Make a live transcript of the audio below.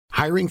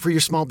Hiring for your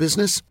small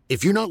business?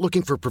 If you're not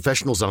looking for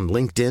professionals on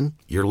LinkedIn,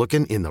 you're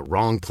looking in the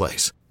wrong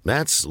place.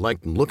 That's like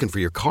looking for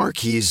your car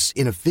keys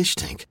in a fish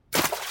tank.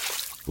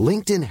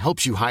 LinkedIn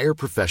helps you hire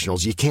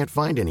professionals you can't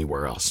find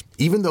anywhere else,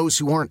 even those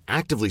who aren't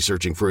actively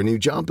searching for a new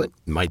job but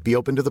might be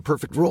open to the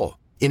perfect role.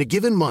 In a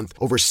given month,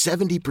 over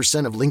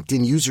 70% of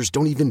LinkedIn users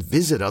don't even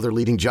visit other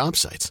leading job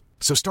sites.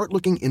 So start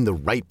looking in the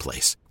right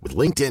place. With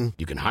LinkedIn,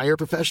 you can hire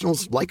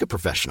professionals like a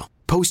professional.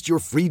 Post your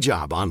free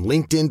job on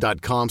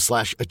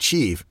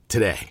linkedin.com/achieve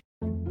today.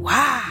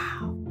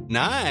 Wow.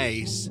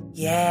 Nice.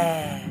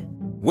 Yeah.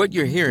 What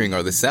you're hearing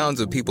are the sounds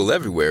of people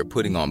everywhere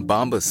putting on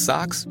Bombas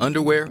socks,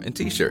 underwear, and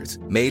T-shirts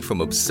made from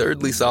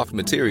absurdly soft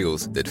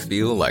materials that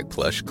feel like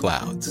plush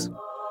clouds.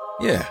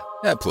 Yeah,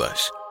 that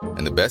plush.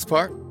 And the best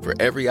part? For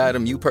every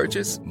item you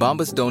purchase,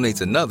 Bombas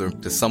donates another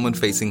to someone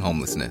facing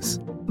homelessness.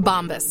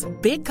 Bombas.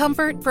 Big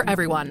comfort for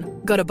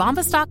everyone. Go to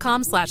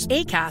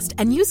bombas.com/ACAST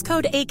and use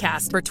code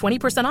ACAST for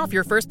 20% off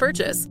your first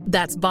purchase.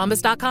 That's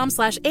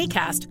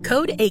bombas.com/ACAST.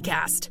 Code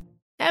ACAST.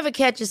 Ever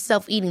catch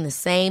yourself eating the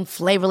same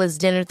flavorless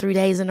dinner 3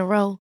 days in a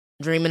row?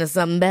 Dreaming of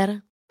something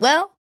better?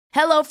 Well,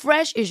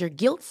 HelloFresh is your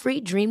guilt-free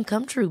dream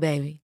come true,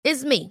 baby.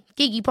 It's me,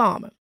 Keke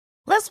Palmer.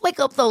 Let's wake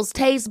up those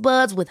taste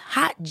buds with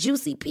hot,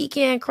 juicy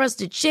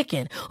pecan-crusted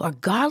chicken or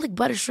garlic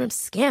butter shrimp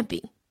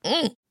scampi.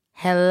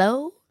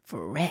 Hello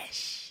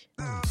Fresh.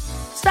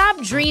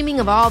 Stop dreaming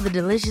of all the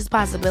delicious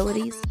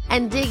possibilities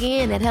and dig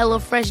in at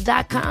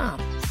HelloFresh.com.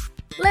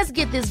 Let's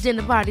get this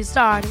dinner party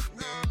started.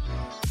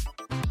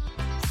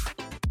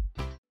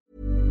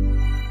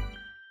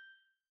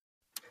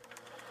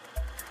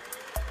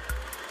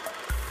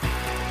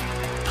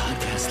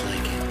 Podcast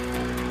like it.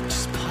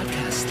 Just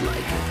podcast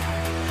like it.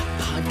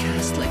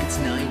 Podcast like it's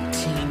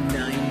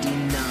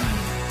 1999.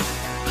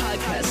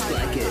 Podcast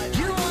like it.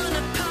 You want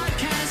a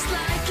podcast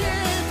like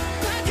it?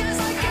 Podcast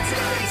like it's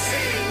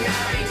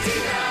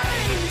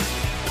 1999.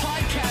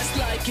 Podcast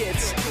like it.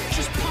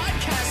 Just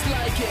podcast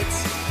like it.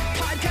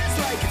 Podcast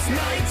like it's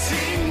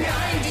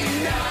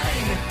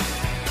 1999.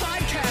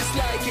 Podcast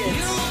like it.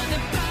 You want a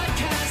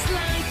podcast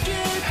like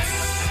it?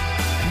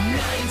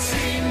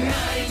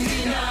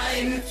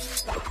 1999.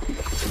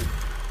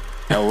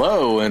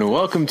 Hello and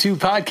welcome to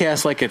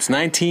Podcast Like It's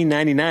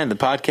 1999, the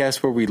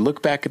podcast where we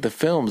look back at the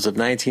films of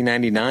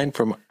 1999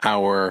 from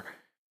our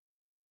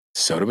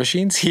soda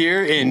machines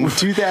here in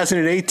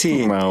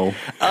 2018. No.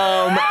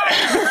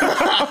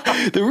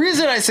 The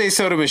reason I say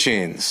soda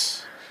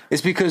machines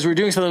is because we're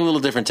doing something a little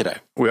different today.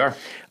 We are.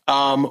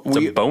 It's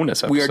a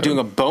bonus episode. We are doing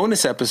a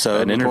bonus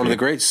episode with one of the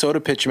great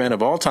soda pitchmen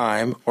of all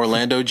time,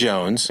 Orlando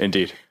Jones.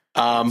 Indeed.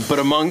 But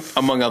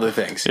among other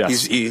things.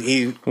 Yes.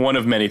 He one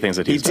of many things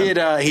that he's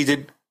done. He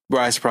did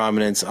rise to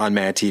prominence on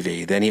Mad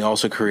TV. Then he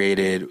also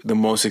created the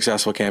most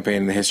successful campaign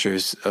in the history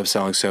of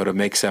selling soda,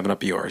 Make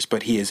 7-Up Yours.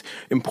 But he is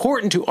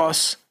important to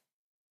us.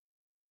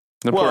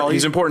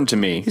 He's important to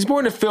me. He's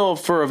important to Phil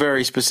for a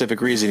very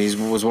specific reason. He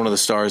was one of the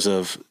stars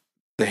of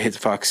the hit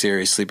Fox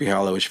series Sleepy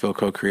Hollow, which Phil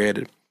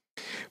co-created.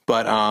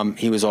 But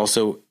he was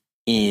also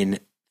in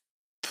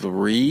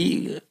four.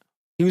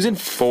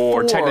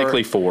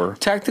 Technically four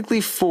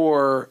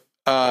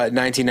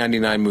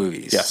 1999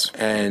 movies. Yes.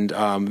 And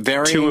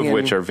varying two of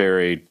which are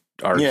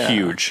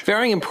huge.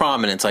 Varying in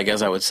prominence, I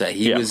guess I would say.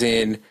 He was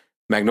in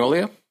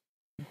Magnolia,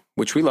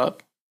 which we love.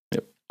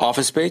 Yep.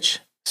 Office Space,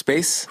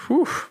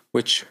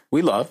 which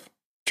we love.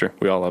 Sure,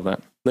 we all love that.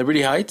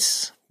 Liberty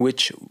Heights,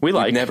 which we've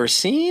never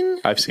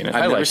seen. I've seen it.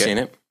 I've never seen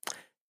it.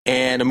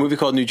 And a movie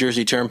called New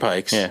Jersey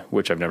Turnpikes. Yeah,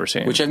 which I've never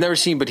seen.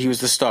 But he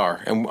was the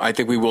star, and I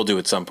think we will do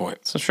at some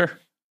point. So sure.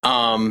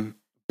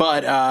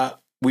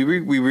 But we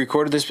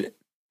recorded this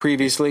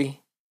previously.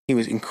 He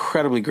was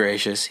incredibly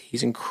gracious.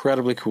 He's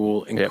incredibly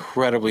cool,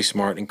 incredibly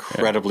smart,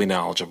 incredibly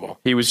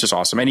knowledgeable. He was just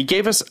awesome. And he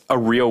gave us a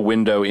real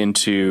window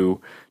into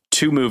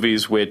two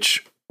movies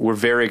which we're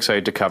very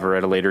excited to cover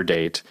at a later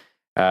date.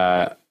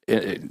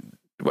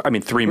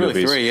 Three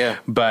movies. Three, yeah.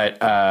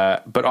 But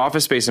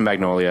Office Space and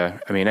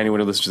Magnolia, anyone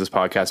who listens to this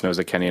podcast knows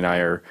that Kenny and I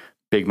are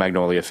big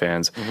Magnolia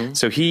fans. Mm-hmm.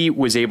 So he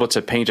was able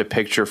to paint a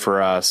picture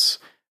for us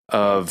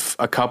of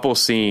a couple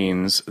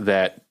scenes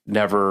that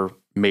never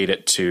made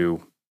it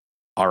to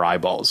our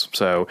eyeballs.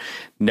 So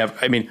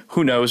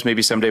who knows?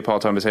 Maybe someday Paul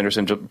Thomas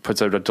Anderson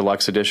puts out a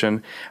deluxe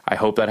edition. I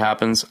hope that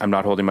happens. I'm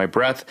not holding my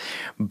breath,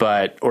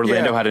 but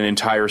Orlando had an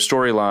entire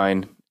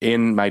storyline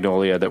in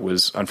Magnolia that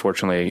was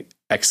unfortunately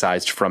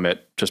excised from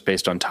it just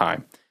based on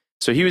time.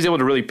 So he was able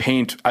to really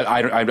paint.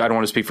 I don't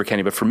want to speak for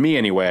Kenny, but for me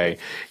anyway,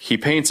 he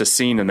paints a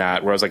scene in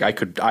that where I was like, I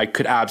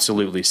could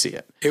absolutely see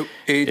it.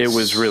 It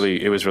was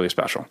really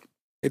special.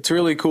 It's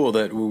really cool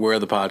that we're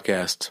the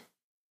podcast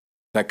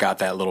that got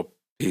that little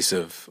piece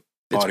of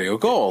audio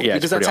gold,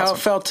 because that's how it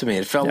felt to me.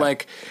 It felt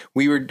like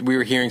we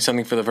were hearing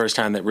something for the first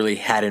time that really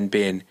hadn't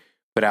been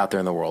put out there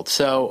in the world.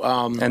 So,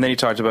 and then he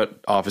talked about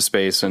Office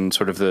Space and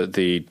sort of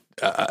the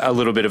a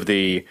little bit of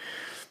the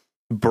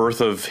birth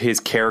of his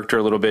character,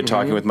 a little bit,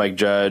 talking with Mike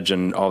Judge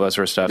and all that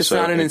sort of stuff. It's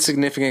not an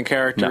insignificant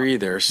character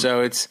either.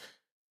 So it's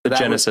the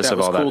genesis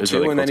of all that is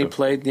really cool. And then he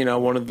played,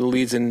 one of the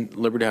leads in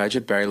Liberty Heights,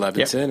 Barry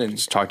Levinson, and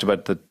just talked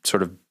about the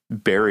sort of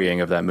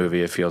burying of that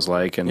movie, it feels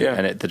like, and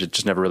that it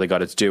just never really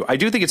got its due. I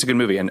do think it's a good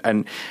movie,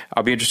 and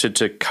I'll be interested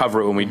to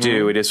cover it when we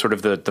do. It is sort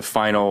of the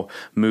final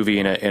movie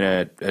in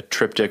a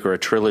triptych or a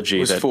trilogy.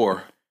 It was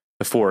four.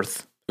 The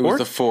fourth. It was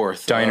the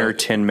fourth. Diner,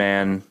 Tin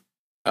Man.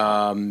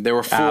 There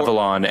were four.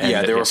 Avalon.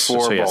 And there were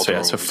four Baltimore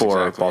movies. So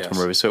four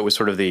Baltimore movies. So it was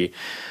sort of the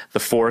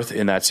fourth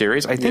in that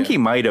series. I think he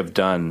might have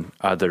done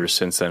others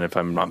since then, if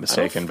I'm not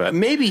mistaken. But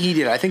maybe he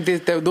did. I think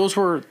that those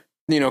were,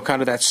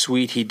 kind of that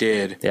suite he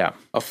did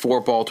of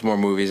four Baltimore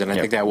movies, and I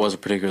think that was a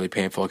particularly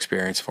painful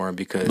experience for him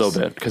because a little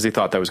bit, because he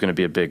thought that was going to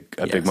be a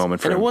big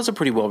moment for him. And it was a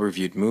pretty well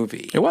reviewed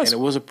movie. It was.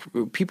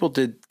 And people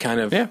did kind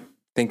of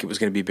think it was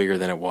going to be bigger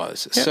than it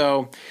was. Yeah.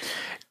 So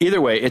either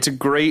way, it's a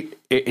great.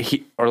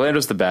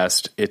 Orlando's the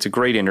best. It's a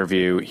great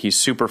interview. He's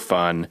super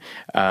fun,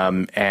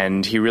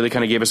 and he really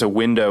kind of gave us a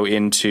window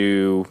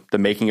into the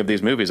making of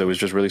these movies. It was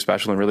just really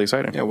special and really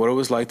exciting. Yeah, what it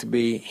was like to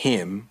be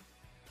him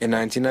in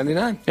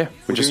 1999. Yeah,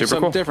 which is super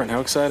something cool. Different.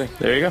 How exciting!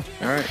 There you go.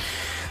 All right,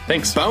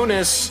 thanks.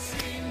 Bonus.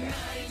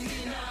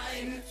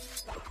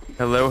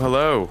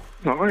 Hello.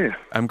 How are you?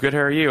 I'm good.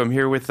 How are you? I'm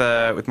here with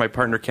my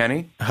partner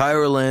Kenny. Hi,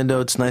 Orlando.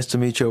 It's nice to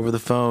meet you over the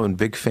phone.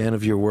 Big fan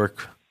of your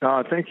work.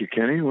 Thank you,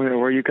 Kenny. Where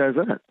are you guys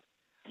at?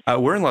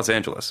 We're in Los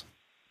Angeles.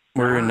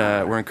 We're in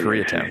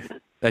Koreatown,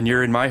 and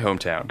you're in my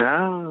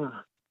hometown.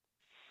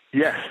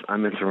 Yes,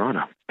 I'm in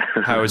Toronto.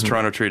 How is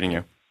Toronto treating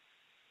you?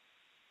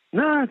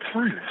 No, it's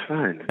fine.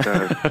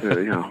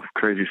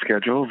 Crazy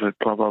schedule, but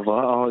blah blah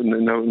blah.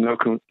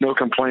 No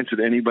complaints that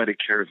anybody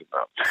cares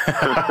about.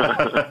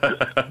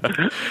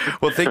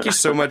 Well, thank you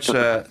so much.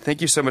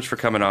 Thank you so much for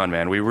coming on,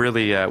 man. We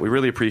really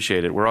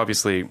appreciate it. We're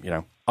obviously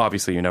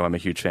I'm a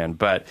huge fan,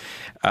 but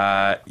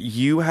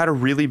you had a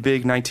really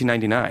big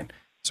 1999,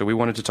 so we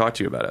wanted to talk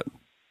to you about it.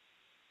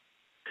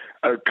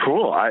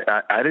 Cool.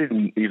 I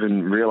didn't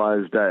even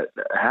realize that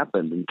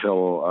happened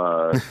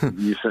until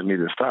you sent me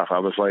the stuff. I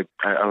was like,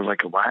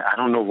 why? I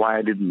don't know why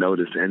I didn't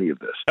notice any of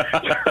this.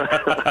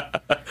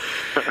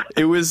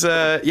 It was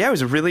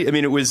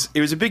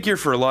it was a big year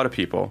for a lot of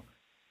people.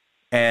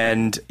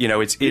 And they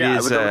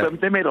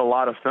made a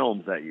lot of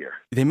films that year.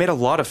 They made a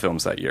lot of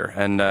films that year,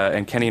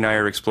 and Kenny and I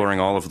are exploring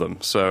all of them.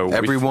 So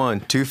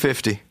everyone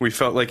 250. We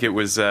felt like it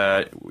was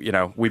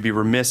we'd be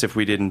remiss if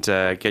we didn't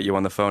get you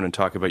on the phone and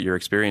talk about your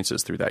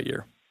experiences through that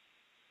year.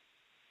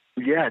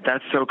 Yeah,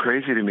 that's so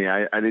crazy to me.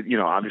 I did,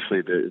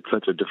 obviously it's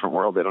such a different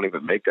world. They don't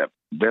even make that.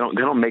 They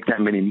don't make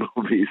that many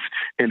movies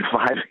in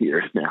 5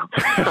 years now.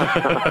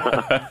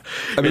 I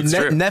mean,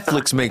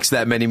 Netflix makes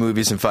that many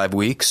movies in 5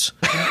 weeks.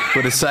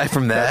 But aside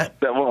from that,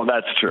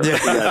 that's true. Yeah.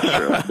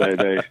 That's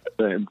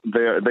true.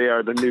 They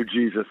are the new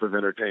Jesus of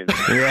entertainment.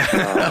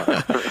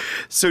 Yeah.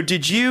 So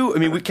did you? I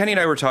mean, Kenny and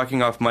I were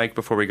talking off mic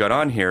before we got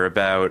on here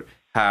about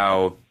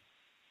how,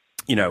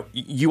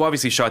 you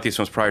obviously shot these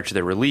films prior to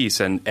their release,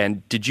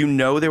 and did you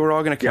know they were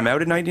all going to come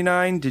out in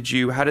 '99?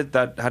 How did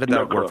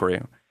that work for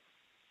you?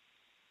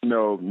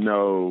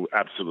 No,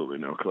 absolutely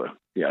no clue.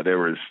 Yeah, there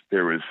was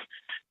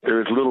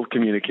little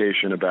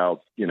communication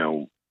about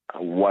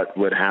what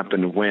would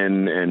happen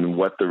when and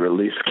what the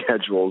release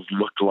schedules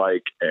looked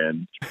like,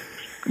 and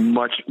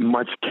much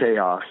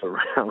chaos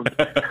around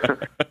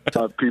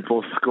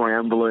people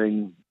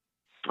scrambling.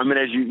 I mean,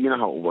 as you know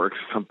how it works,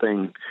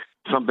 something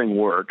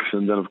works,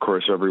 and then of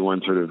course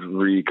everyone sort of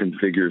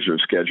reconfigures their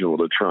schedule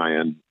to try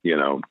and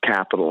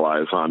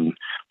capitalize on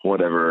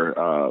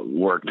whatever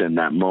worked in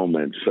that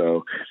moment.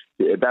 So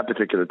at that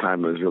particular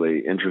time, it was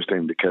really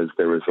interesting because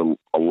there was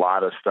a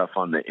lot of stuff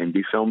on the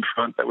indie film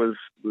front that was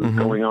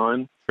going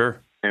on. Sure.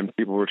 And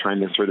people were trying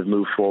to sort of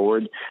move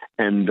forward.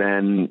 And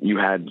then you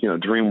had,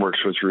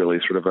 DreamWorks was really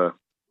sort of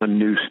a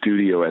new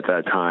studio at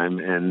that time,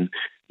 and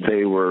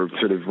they were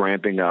sort of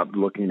ramping up,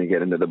 looking to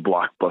get into the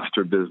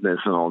blockbuster business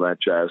and all that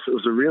jazz. So it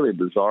was a really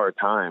bizarre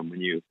time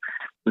when you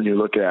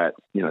look at,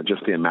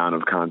 just the amount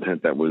of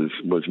content that was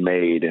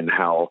made and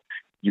how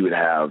you would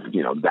have,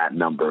 that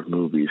number of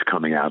movies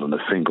coming out on a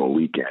single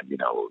weekend. It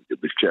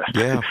was just,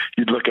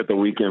 you'd look at the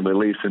weekend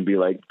release and be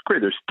like, great,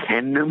 there's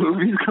 10 new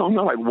movies going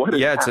on. Like, what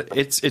is happening?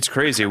 It's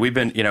crazy. We've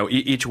been,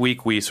 each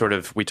week we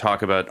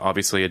talk about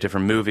obviously a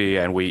different movie,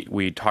 and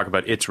we talk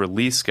about its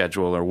release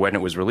schedule or when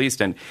it was released.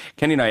 And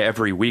Kenny and I,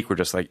 every week, we're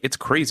just like, it's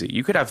crazy.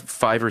 You could have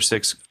 5 or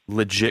 6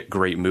 legit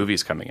great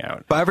movies coming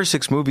out. 5 or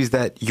 6 movies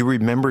that you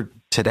remember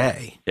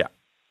today. Yeah.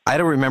 I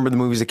don't remember the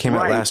movies that came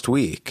out last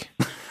week.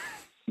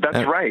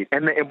 That's right.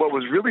 And what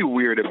was really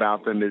weird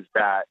about them is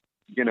that,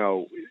 in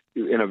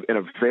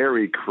a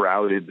very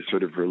crowded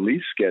sort of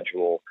release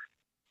schedule,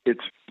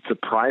 it's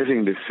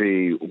surprising to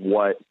see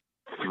what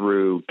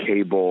through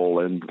cable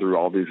and through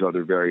all these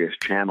other various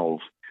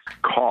channels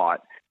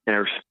caught and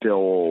are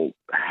still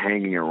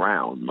hanging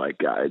around.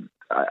 Like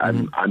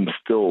I'm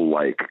still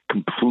like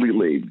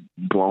completely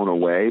blown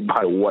away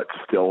by what's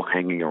still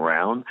hanging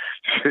around.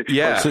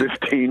 Yeah.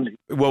 15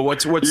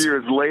 what's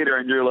years later,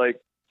 and you're like,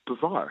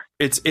 bizarre.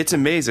 It's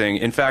amazing.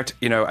 In fact,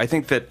 I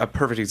think that a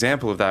perfect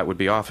example of that would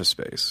be Office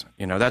Space.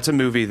 That's a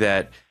movie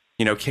that,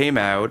 came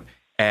out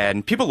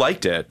And people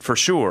liked it for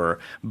sure,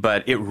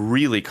 but it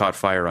really caught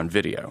fire on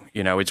video.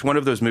 You know, it's one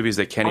of those movies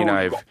that Kenny and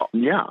I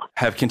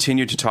have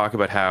continued to talk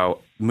about how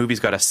movies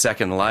got a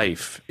second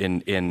life in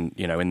the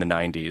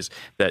 90s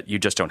that you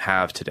just don't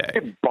have today.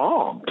 It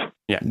bombed.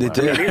 Yeah, it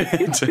did.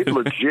 It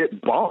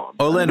legit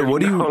bombed. Orlando, what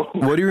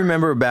do you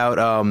remember about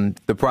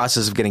the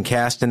process of getting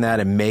cast in that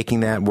and making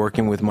that,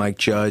 working with Mike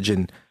Judge,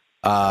 and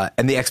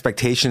the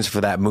expectations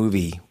for that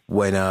movie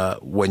when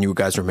you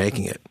guys were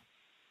making it?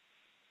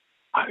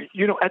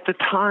 At the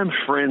time,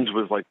 Friends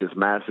was like this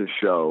massive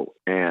show,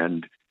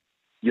 and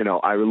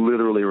I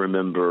literally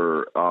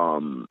remember,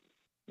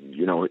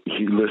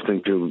 he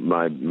listening to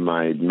my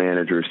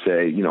manager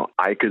say,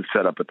 I could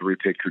set up a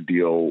 3-picture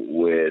deal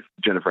with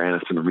Jennifer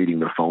Aniston reading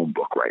the phone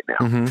book right now.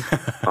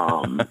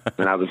 Mm-hmm.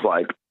 And I was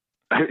like,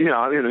 I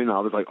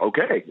was like,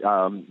 okay,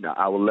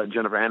 I will let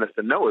Jennifer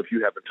Aniston know if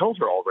you haven't told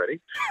her already.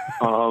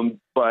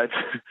 But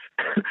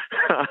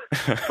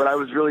I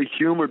was really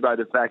humored by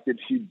the fact that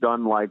she'd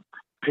done like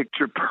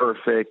Picture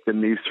Perfect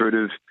and these sort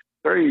of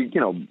very,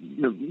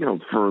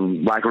 for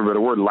lack of a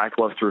better word,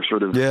 lackluster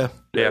sort of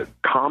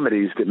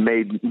comedies that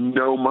made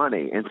no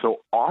money. And so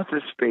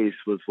Office Space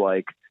was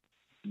like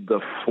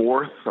the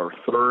 4th or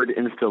 3rd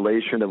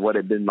installation of what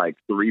had been like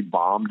 3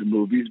 bombed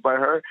movies by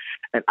her.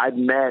 And I'd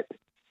met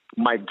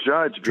Mike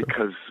Judge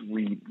because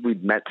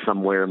we'd met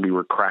somewhere and we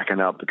were cracking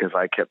up because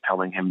I kept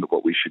telling him that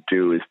what we should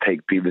do is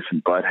take Beavis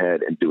and Butthead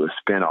and do a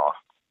spinoff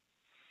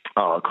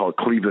called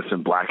Clevis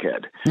and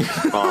Blackhead.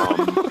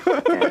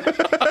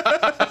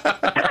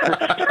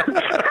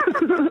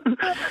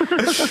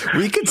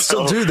 We could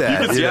still do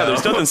that.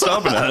 There's nothing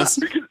stopping us.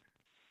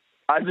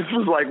 I just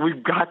was like,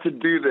 we've got to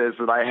do this.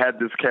 And I had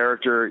this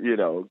character,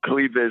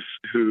 Clevis,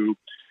 who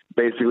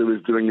basically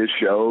was doing this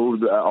show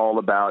all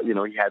about, he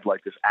had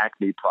like this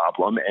acne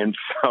problem. And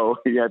so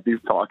he had these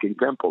talking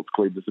pimples,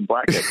 Clevis and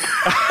Blackhead.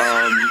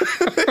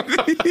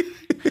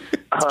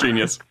 It's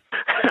genius.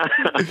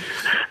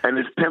 And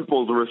his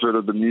pimples were sort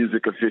of the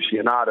music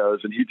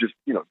aficionados, and he just,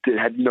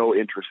 had no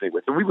interest in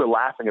it. And we were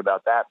laughing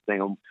about that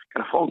thing. I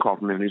got a phone call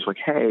from him, and he's like,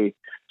 hey,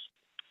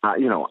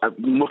 I'm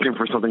looking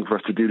for something for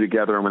us to do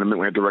together. I'm going to make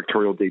my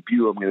directorial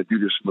debut. I'm going to do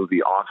this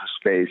movie, Office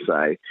Space.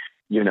 I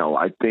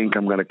think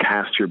I'm going to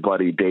cast your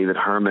buddy David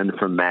Herman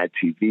from Mad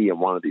TV in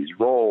one of these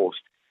roles.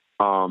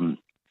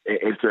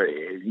 Is there,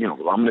 I'm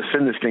going to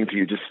send this thing to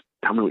you. Just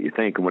tell me what you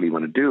think and what do you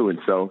want to do? And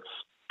so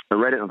I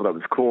read it and I thought it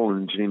was cool.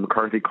 And Janine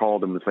McCarthy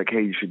called and was like,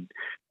 hey, you should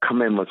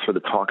come in. Let's sort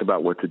of talk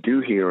about what to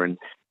do here. And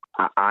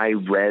I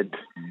read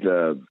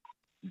the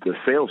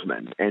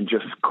Salesman and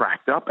just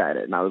cracked up at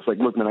it. And I was like,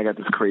 look, man, I got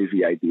this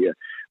crazy idea.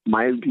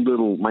 My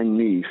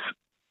niece,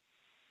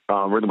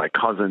 really my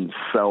cousin,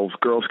 sells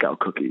Girl Scout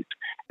cookies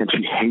and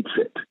she hates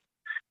it.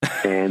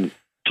 And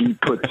she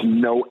puts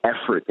no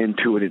effort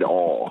into it at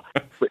all.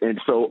 And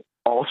so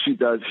all she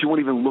does, she won't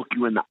even look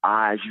you in the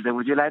eyes. She said,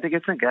 would you like to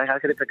get some good? How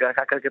could I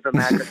get some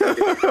I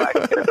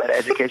could get a better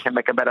education,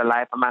 make a better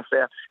life for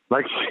myself?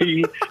 Like,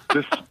 she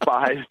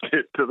despised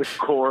it to the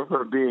core of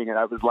her being. And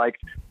I was like,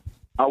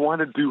 I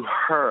want to do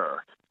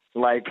her.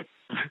 Like,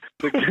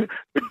 I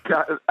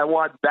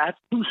want that's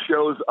who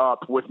shows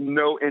up with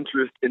no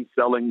interest in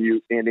selling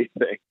you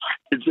anything.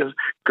 You just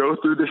go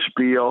through the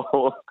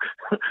spiel.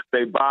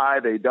 They buy,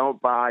 they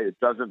don't buy. It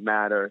doesn't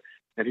matter.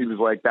 And he was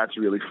like, that's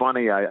really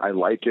funny. I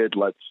like it.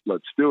 Let's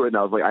do it. And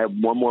I was like, I have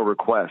one more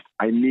request.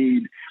 I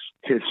need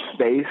his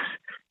face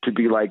to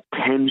be like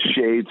 10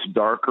 shades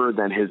darker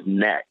than his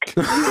neck.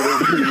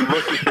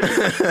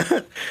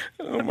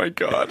 Oh my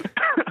God.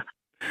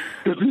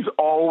 Because he's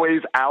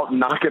always out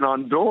knocking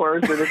on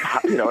doors and it's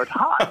hot.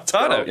 It's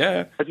hot out,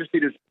 yeah. I just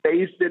need his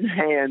face and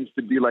hands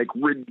to be like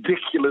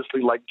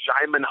ridiculously like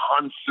Jaimin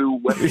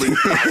Hansu Wesley,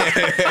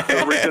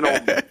 the original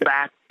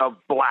Back of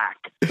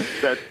Black.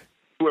 That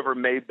whoever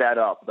made that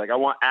up. Like, I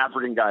want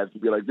African guys to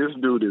be like, this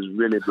dude is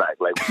really black.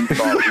 Like, we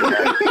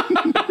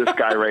thought this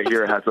guy right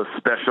here has a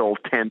special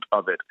tint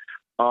of it.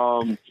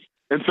 And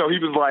so he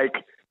was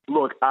like,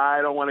 look,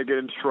 I don't want to get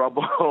in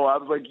trouble. I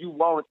was like, you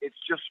won't. It's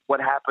just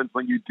what happens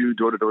when you do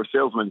door-to-door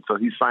salesman. So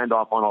he signed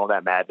off on all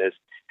that madness.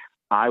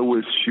 I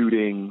was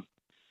shooting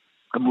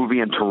a movie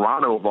in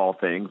Toronto, of all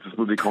things, this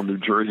movie called New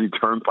Jersey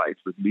Turnpikes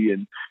with me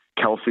and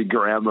Kelsey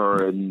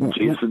Grammer and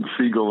Jason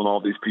Segel and all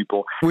these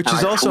people. Which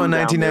is also a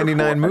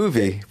 1999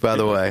 movie, by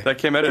the way. That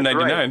came out in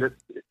 99. Right.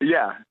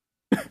 Yeah.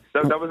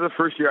 That was the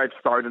first year I'd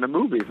starred in a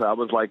movie. So I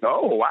was like,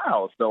 oh,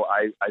 wow. So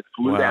I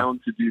flew down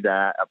to do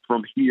that,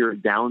 from here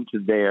down to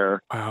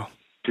there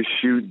to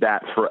shoot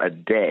that for a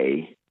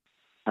day,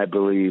 I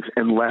believe,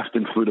 and left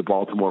and flew to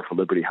Baltimore for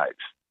Liberty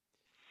Heights.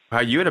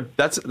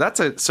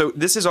 So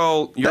this is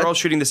all, you're all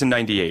shooting this in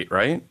 98,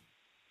 right?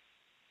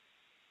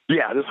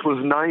 Yeah, this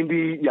was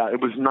 90. Yeah,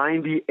 it was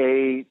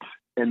 98.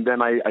 And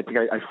then I think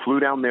I flew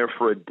down there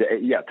for a day.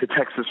 Yeah, to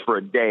Texas for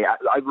a day.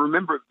 I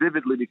remember it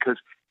vividly because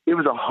it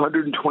was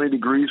 120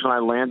 degrees when I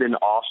landed in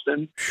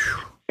Austin.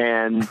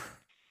 And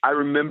I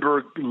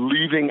remember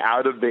leaving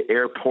out of the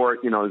airport,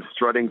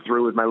 strutting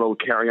through with my little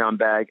carry-on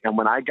bag. And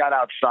when I got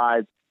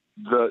outside,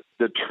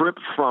 the trip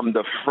from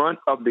the front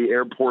of the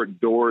airport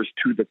doors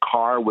to the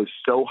car was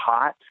so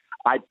hot,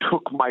 I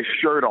took my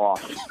shirt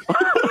off.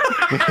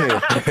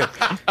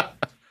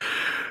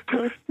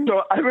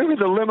 So I remember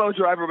the limo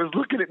driver was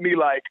looking at me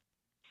like,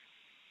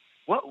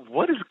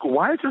 why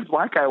is this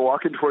black guy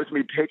walking towards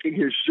me taking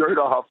his shirt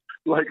off,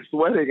 like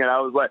sweating? And I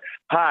was like,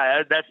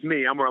 hi, that's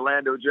me. I'm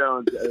Orlando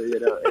Jones.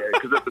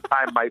 Because at the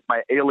time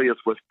my alias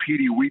was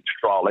Petey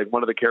Wheatstraw, like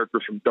one of the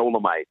characters from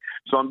Dolomite.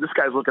 So this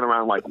guy's looking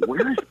around like,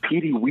 where is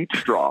Petey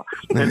Wheatstraw?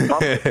 And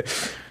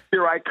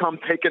here I come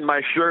taking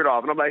my shirt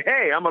off. And I'm like,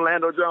 hey, I'm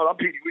Orlando Jones. I'm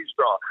Petey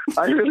Wheatstraw.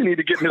 I really need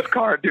to get in this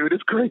car, dude.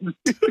 It's crazy.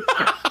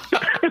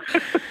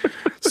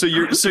 So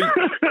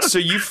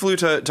you flew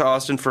to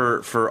Austin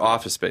for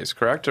Office Space,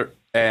 correct?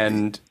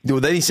 Then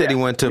he said he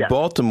went to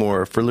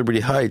Baltimore for Liberty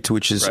Heights,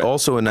 which is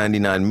also a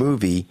 99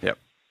 movie. Yep.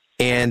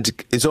 And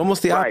it's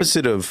almost the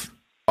opposite of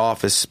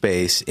Office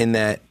Space in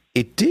that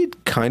it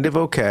did kind of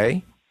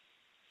okay.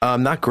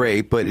 Not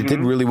great, but it did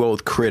really well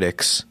with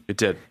critics. It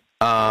did.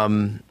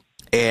 And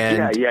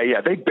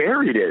they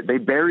buried it. They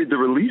buried the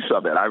release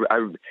of it.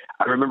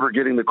 I remember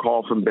getting the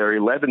call from Barry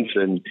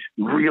Levinson,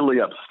 really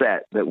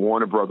upset that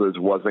Warner Brothers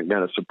wasn't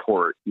going to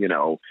support,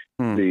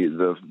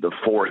 the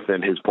fourth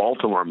in his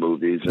Baltimore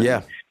movies.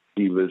 And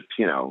he was,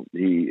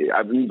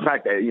 in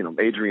fact,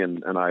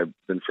 Adrian and I have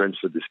been friends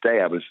to this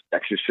day. I was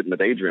actually sitting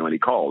with Adrian when he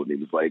called, and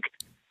he was like,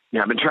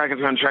 I've been trying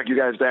to track you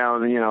guys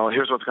down, and,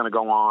 here's what's going to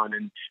go on.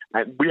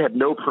 And we had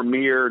no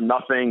premiere,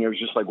 nothing. It was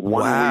just like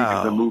 1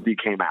 week the movie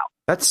came out.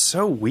 That's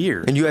so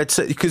weird. And you had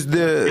because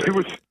the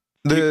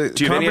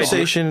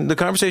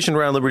conversation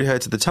around Liberty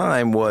Heights at the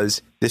time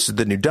was, this is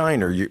the new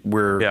diner.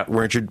 We're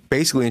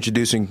basically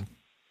introducing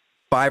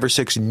 5 or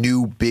 6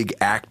 new big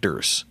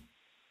actors,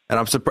 and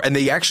I'm surprised. And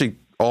they actually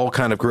all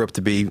kind of grew up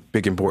to be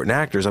big important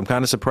actors. I'm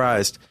kind of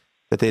surprised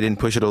that they didn't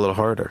push it a little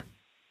harder.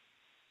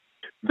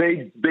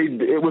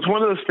 It was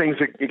one of those things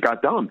that it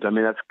got dumped. I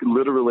mean, that's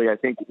literally, I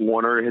think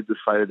Warner had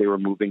decided they were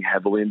moving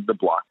heavily into the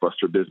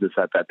blockbuster business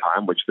at that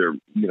time, which they're,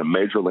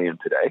 majorly in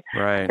today.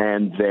 Right.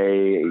 And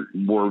they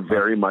were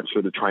very much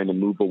sort of trying to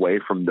move away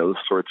from those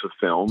sorts of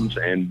films.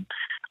 And,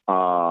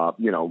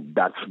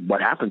 that's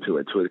what happened to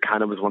it. So it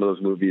kind of was one of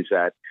those movies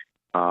that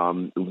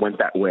went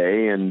that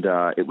way. And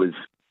it was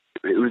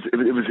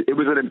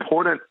an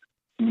important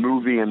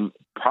movie and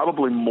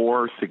probably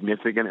more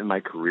significant in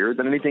my career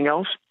than anything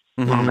else.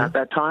 At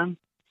that time,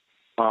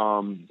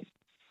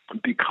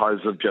 because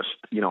of just,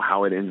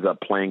 how it ended up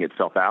playing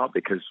itself out.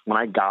 Because when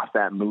I got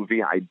that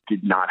movie, I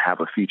did not have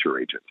a feature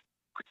agent.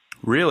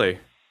 Really?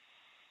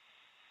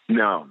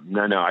 No.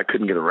 I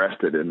couldn't get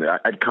arrested. And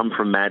I'd come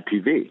from Mad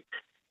TV.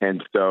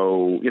 And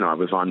so, I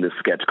was on this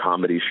sketch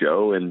comedy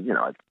show, and,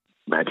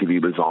 Mad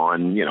TV was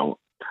on,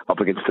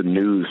 up against the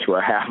news for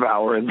a half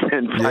hour, and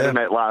then Saturday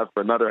Night Live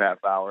for another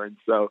half hour. And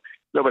so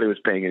nobody was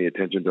paying any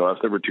attention to us.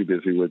 They were too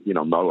busy with,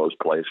 Melrose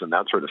Place and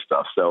that sort of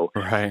stuff. So,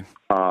 right.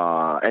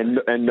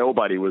 And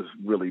nobody was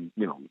really,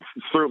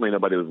 certainly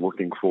nobody was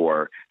looking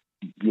for,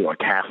 a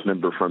cast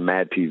member from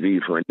Mad TV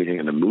for anything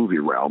in the movie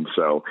realm.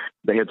 So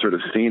they had sort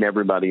of seen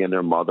everybody and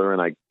their mother,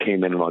 and I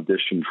came in and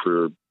auditioned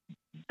for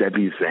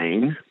Debbie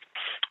Zane,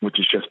 which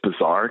is just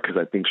bizarre because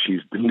I think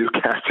she's the new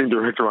casting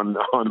director on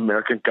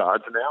American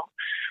Gods now.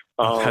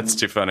 That's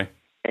too funny.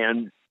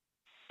 And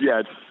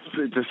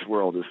this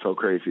world is so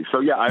crazy.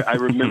 So I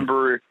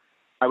remember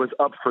I was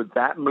up for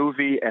that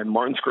movie, and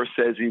Martin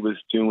Scorsese was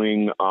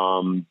doing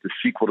the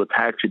sequel to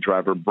Taxi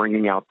Driver,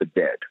 Bringing Out the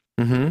Dead.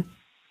 Mm-hmm.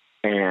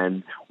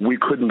 And we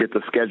couldn't get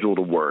the schedule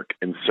to work.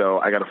 And so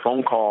I got a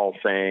phone call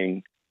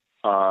saying,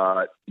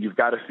 you've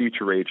got a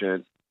feature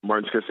agent.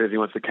 Martin Scorsese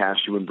wants to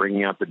cast you in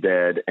Bringing Out the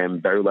Dead,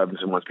 and Barry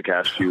Levinson wants to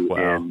cast you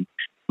in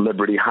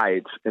Liberty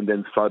Heights. And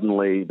then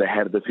suddenly the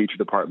head of the feature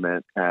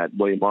department at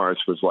William Morris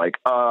was like,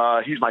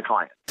 he's my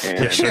client. And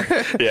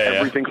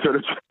everything sort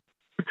of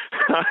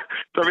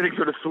so everything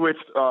sort of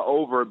switched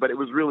over. But it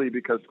was really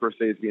because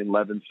Scorsese and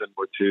Levinson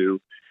were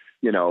two,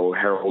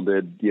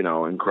 heralded,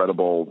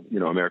 incredible,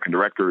 American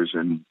directors,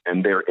 and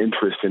their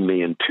interest in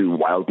me in two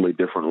wildly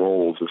different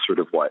roles is sort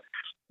of what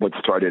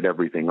started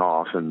everything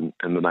off. And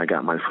then I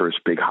got my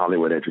first big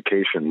Hollywood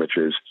education, which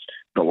is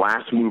the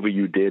last movie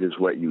you did is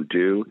what you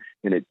do.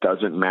 And it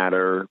doesn't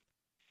matter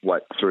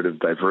what sort of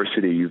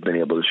diversity you've been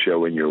able to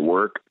show in your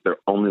work. They're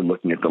only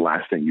looking at the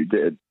last thing you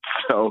did.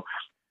 So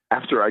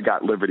after I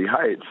got Liberty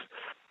Heights,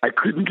 I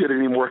couldn't get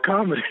any more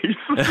comedies.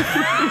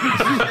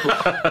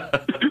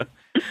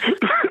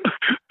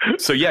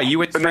 So you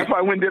would. And that's why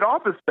I went and did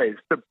Office Space,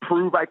 to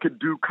prove I could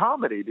do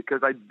comedy,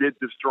 because I did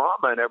this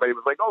drama, and everybody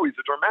was like, "Oh, he's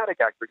a dramatic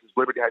actor," because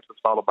Liberty Heights was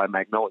followed by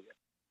Magnolia.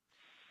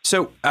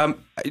 So,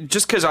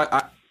 just because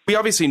we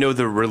obviously know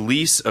the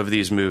release of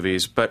these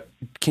movies, but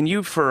can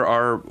you,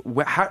 for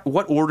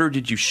what order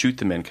did you shoot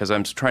them in? Because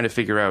I'm trying to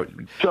figure out.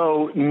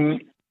 So, New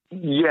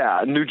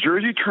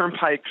Jersey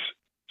Turnpikes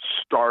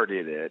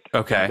started it.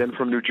 Okay. And then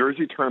from New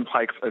Jersey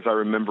Turnpikes, as I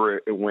remember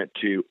it, went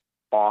to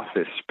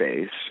Office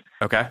Space.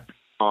 Okay.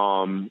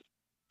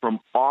 From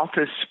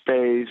Office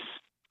Space,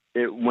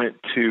 it went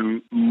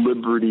to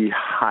Liberty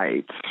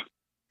Heights.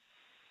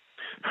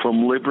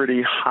 From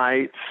Liberty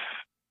Heights,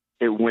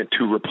 it went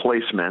to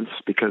Replacements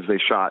because they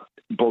shot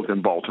both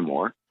in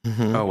Baltimore.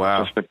 Mm-hmm. Oh, wow.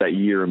 So I spent that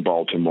year in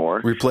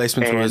Baltimore.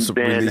 Replacements was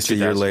released a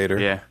year later.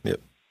 Yeah.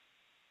 Yep.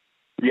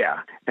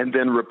 Yeah. And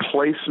then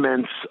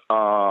Replacements,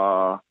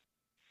 I'm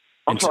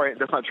sorry,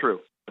 that's not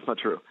true.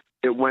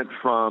 It went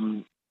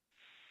from,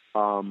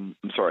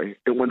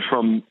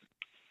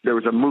 there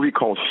was a movie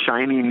called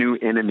Shiny New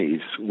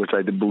Enemies, which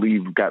I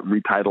believe got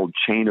retitled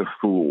Chain of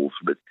Fools,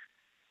 but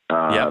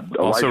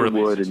Elijah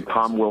Wood and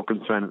Tom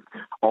Wilkinson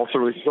also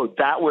released. So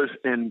that was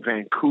in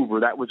Vancouver.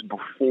 That was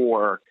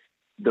before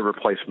the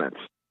Replacements.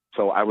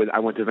 So I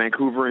went to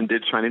Vancouver and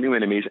did Shiny New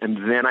Enemies, and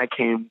then I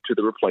came to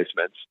the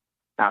Replacements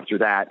after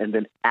that. And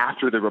then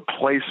after the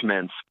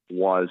Replacements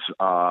was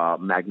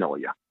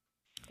Magnolia.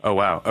 Oh,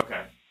 wow.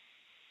 Okay.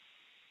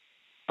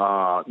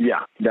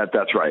 Yeah,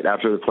 that's right.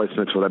 After the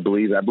Replacements, I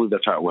believe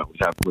that's how it went.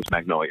 Was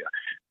Magnolia.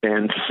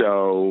 And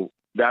so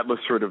that was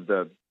sort of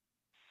the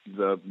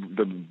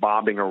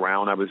bobbing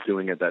around I was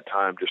doing at that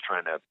time, just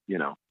trying to,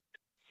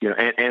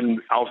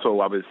 and also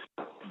I was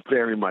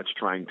very much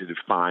trying to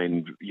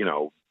find,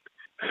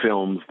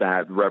 films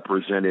that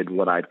represented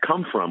what I'd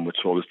come from,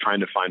 which I was trying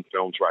to find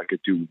films where I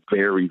could do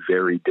very,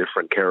 very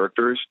different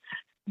characters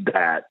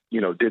that,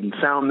 didn't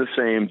sound the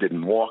same,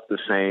 didn't walk the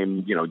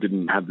same,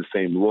 didn't have the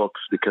same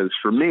looks, because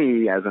for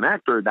me as an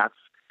actor, that's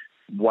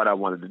what I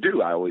wanted to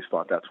do. I always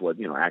thought that's what,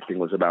 acting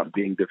was about,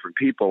 being different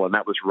people. And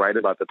that was right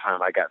about the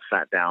time I got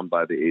sat down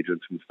by the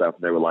agents and stuff.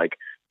 And they were like,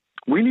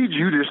 we need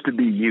you just to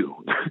be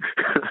you.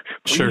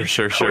 Sure.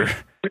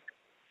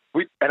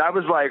 And I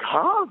was like,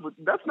 huh? But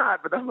that's not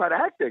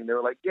acting. They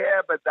were like,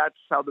 yeah, but that's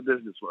how the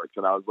business works.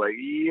 And I was like,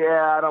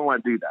 yeah, I don't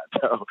want to do that.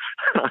 So,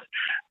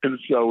 and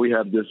so we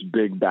had this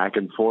big back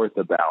and forth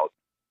about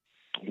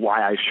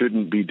why I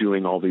shouldn't be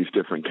doing all these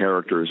different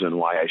characters and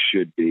why I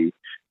should be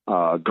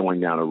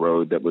going down a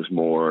road that was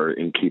more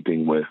in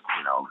keeping with,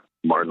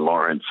 Martin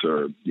Lawrence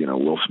or,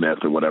 Will Smith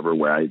or whatever,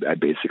 where I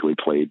basically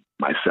played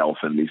myself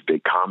in these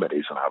big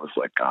comedies. And I was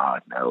like,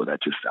 God, no,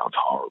 that just sounds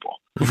horrible.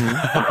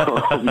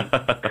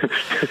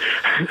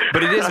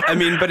 But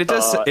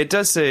it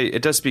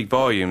does speak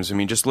volumes. I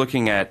mean, just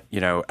looking at,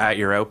 at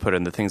your output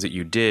and the things that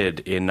you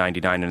did in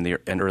 99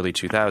 and early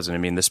 2000, I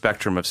mean, the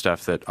spectrum of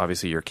stuff that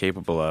obviously you're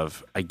capable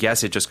of, I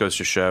guess it just goes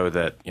to show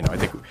that, I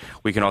think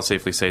we can all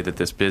safely say that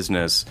this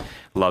business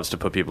loves to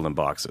put people in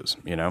boxes.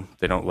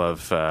 They don't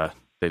love,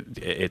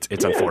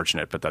 it's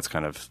unfortunate, but that's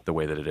kind of the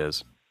way that it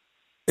is.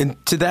 And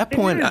to that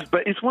point,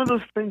 but it's one of those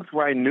things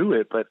where I knew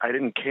it, but I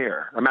didn't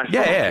care. I mean, I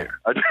care.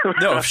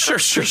 No, sure.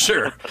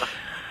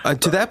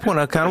 To that point,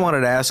 I kind of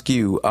wanted to ask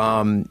you.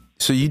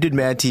 So you did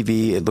Mad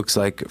TV. It looks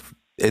like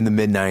in the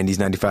mid '90s,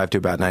 '95 to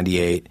about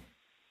 '98,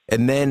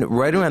 and then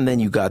right around then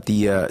you got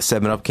the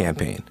 7up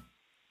campaign,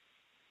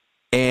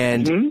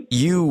 and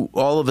you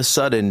all of a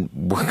sudden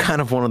were kind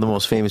of one of the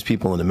most famous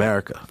people in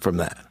America from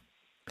that.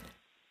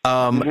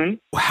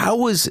 How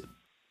was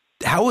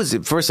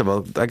it? First of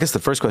all, I guess the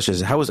first question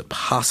is, how was it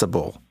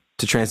possible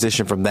to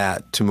transition from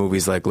that to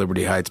movies like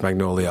Liberty Heights,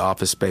 Magnolia,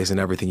 Office Space, and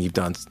everything you've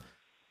done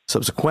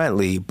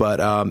subsequently? But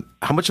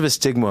how much of a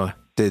stigma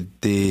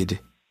did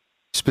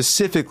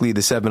specifically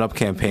the 7up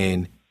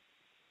campaign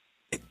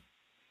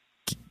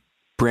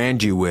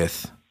brand you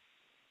with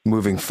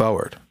moving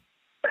forward?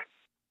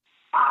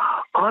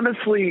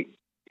 Honestly,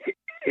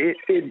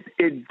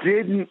 it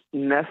didn't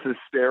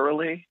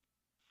necessarily.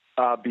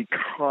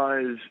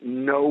 Because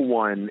no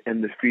one in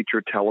the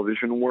feature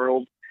television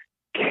world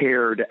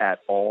cared at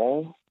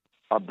all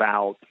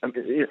about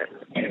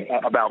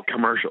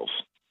commercials,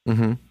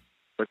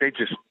 but they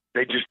just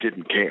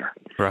didn't care.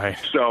 Right.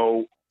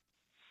 So,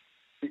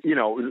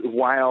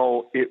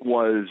 while it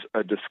was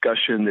a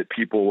discussion that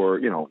people were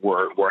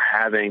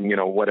having,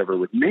 whatever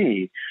with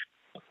me,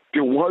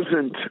 it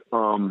wasn't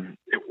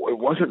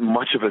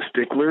much of a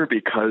stickler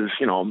because,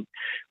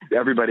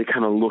 everybody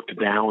kind of looked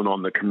down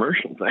on the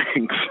commercial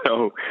thing.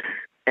 So,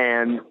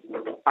 and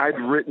I'd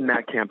written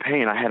that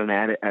campaign. I had an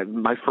ad.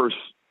 My first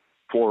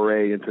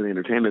foray into the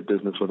entertainment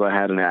business was I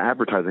had an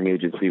advertising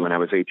agency when I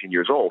was 18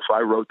 years old. So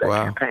I wrote that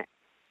campaign.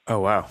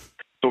 Oh, wow.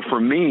 So for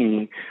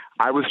me,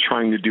 I was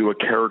trying to do a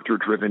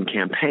character-driven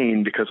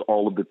campaign because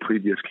all of the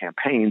previous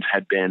campaigns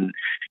had been,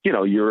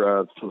 you're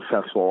a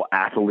successful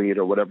athlete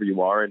or whatever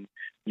you are, and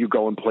you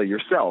go and play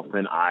yourself.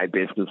 And I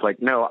basically was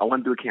like, no, I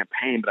want to do a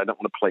campaign, but I don't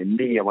want to play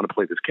me. I want to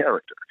play this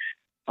character.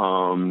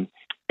 And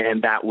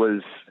that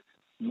was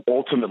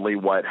ultimately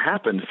what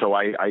happened. So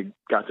I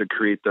got to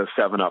create the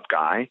 7up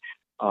guy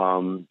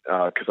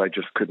because I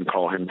just couldn't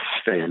call him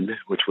Sven,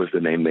 which was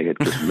the name they had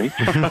given me.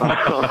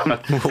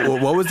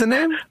 What was the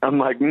name? I'm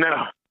like,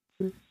 no.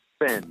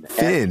 Sven.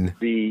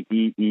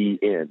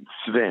 S-V-E-E-N.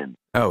 Sven.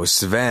 Oh,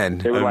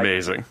 Sven.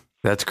 Amazing. Like,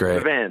 that's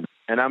great. Sven.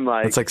 And I'm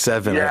like, it's like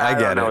 7. Yeah, I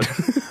get it.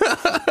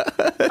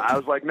 I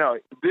was like, no,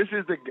 this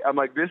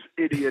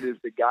idiot is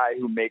the guy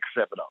who makes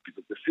 7up. He's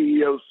like the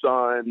CEO's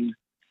son.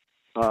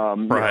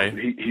 Right.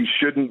 He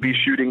shouldn't be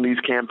shooting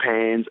these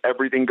campaigns.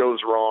 Everything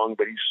goes wrong,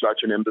 but he's such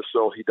an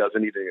imbecile. He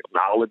doesn't even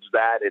acknowledge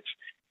that.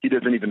 He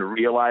doesn't even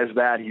realize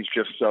that. He's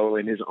just so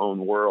in his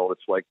own world.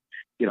 It's like,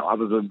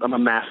 I'm a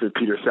massive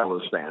Peter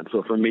Sellers fan.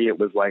 So for me, it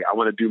was like, I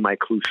want to do my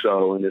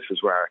Clouseau, and this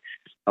is where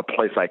a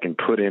place I can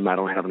put him. I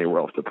don't have anywhere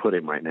else to put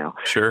him right now.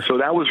 Sure. So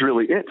that was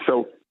really it.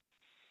 So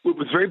it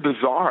was very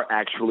bizarre,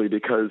 actually,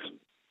 because,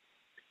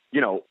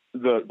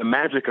 the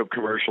magic of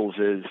commercials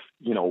is,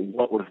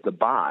 what was the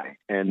buy?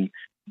 And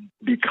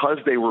because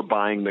they were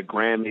buying the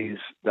Grammys,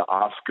 the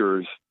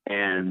Oscars,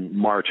 and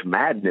March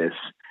Madness,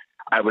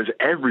 I was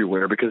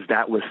everywhere because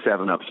that was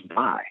 7-Up's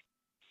buy.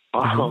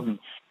 Mm-hmm.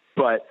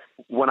 But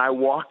when I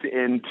walked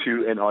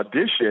into an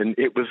audition,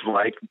 it was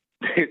like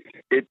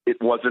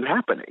it wasn't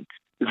happening.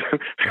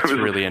 That's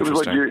really interesting. It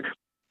was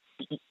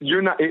like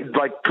you're not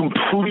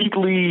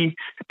completely.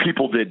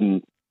 People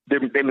didn't.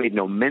 They made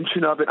no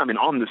mention of it. I mean,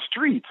 on the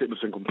streets, it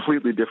was a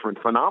completely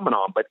different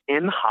phenomenon. But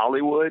in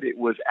Hollywood, it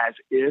was as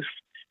if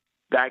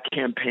that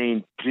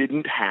campaign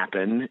didn't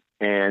happen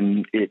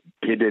and it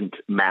didn't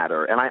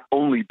matter. And I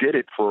only did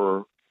it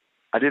for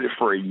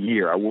a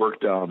year. I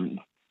worked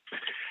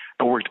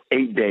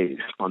 8 days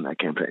on that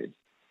campaign.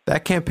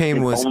 That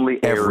campaign was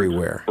only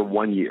everywhere for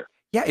 1 year.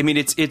 Yeah, I mean,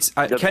 it's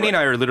Kenny and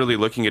I are literally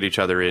looking at each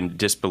other in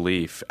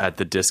disbelief at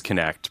the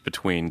disconnect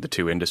between the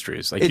two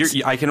industries. Like,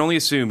 I can only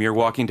assume you're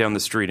walking down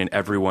the street and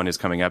everyone is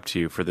coming up to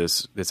you for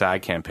this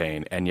ad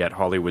campaign, and yet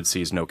Hollywood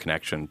sees no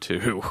connection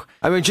to.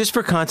 I mean, just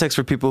for context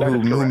for people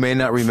who may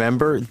not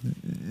remember,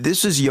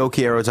 this is Yo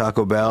Quiero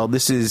Taco Bell.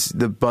 This is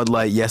the Bud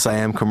Light Yes I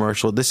Am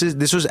commercial. This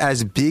was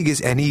as big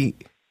as any.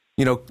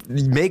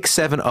 Make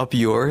 7-Up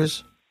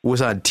yours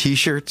was on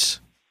T-shirts.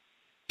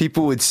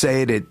 People would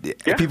say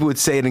it. People would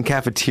say it in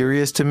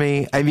cafeterias to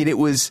me. I mean, it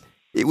was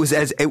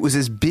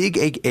as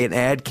big an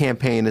ad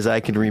campaign as I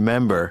can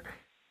remember,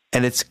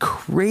 and it's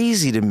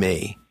crazy to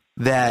me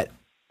that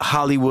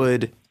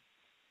Hollywood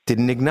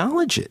didn't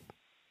acknowledge it.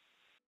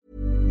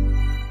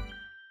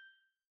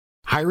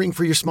 Hiring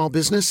for your small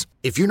business?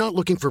 If you're not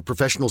looking for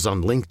professionals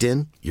on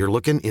LinkedIn, you're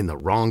looking in the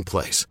wrong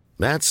place.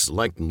 That's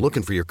like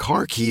looking for your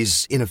car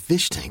keys in a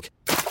fish tank.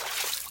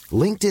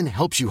 LinkedIn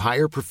helps you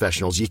hire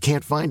professionals you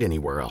can't find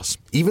anywhere else,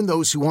 even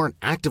those who aren't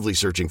actively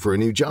searching for a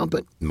new job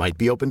but might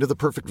be open to the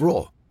perfect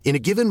role. In a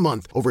given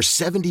month, over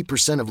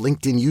 70% of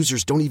LinkedIn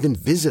users don't even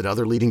visit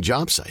other leading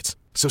job sites.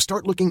 So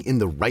start looking in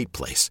the right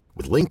place.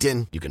 With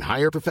LinkedIn, you can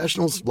hire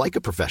professionals like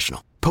a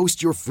professional.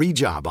 Post your free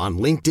job on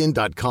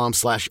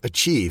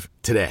linkedin.com/achieve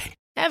today.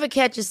 Ever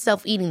catch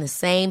yourself eating the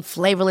same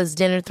flavorless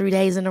dinner 3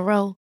 days in a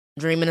row?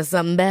 Dreaming of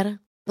something better?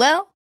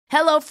 Well,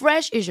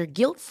 HelloFresh is your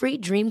guilt-free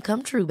dream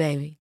come true,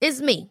 baby. It's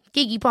me,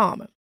 Keke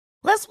Palmer.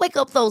 Let's wake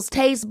up those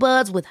taste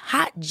buds with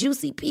hot,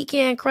 juicy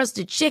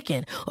pecan-crusted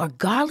chicken or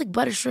garlic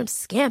butter shrimp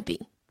scampi.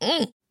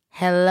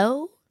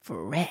 Hello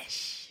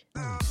Fresh.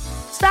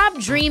 Stop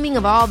dreaming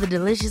of all the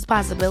delicious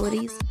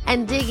possibilities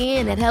and dig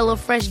in at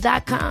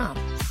HelloFresh.com.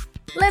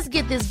 Let's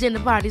get this dinner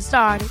party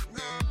started.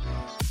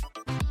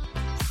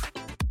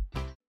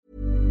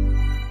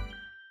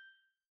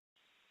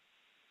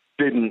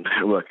 Didn't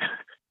look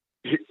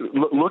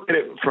at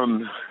it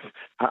from.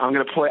 I'm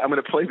going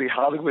to play the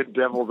Hollywood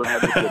Devil's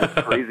advocate,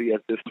 as crazy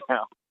as this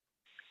sounds.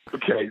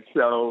 Okay,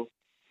 so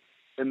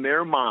in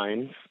their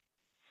minds,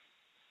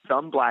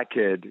 some black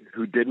kid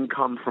who didn't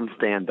come from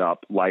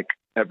stand-up like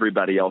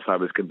everybody else I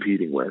was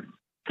competing with,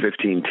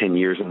 10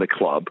 years in the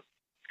club,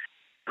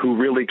 who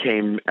really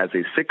came as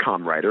a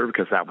sitcom writer,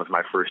 because that was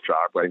my first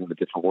job, writing The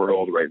Different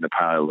World, writing the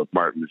pilot of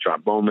Martin with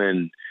John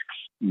Bowman,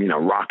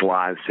 Rock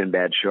Live,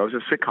 Sinbad Show. I was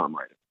a sitcom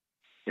writer.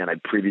 And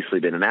I'd previously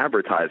been in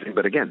advertising,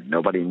 but again,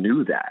 nobody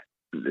knew that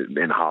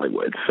in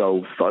Hollywood.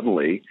 So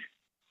suddenly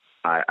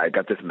I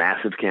got this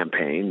massive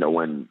campaign. No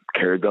one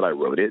cared that I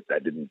wrote it.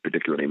 That didn't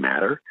particularly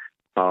matter.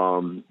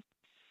 And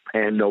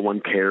no one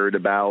cared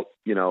about,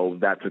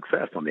 that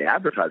success. On the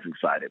advertising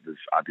side, it was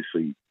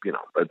obviously,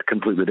 a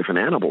completely different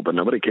animal, but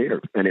nobody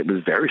cared. And it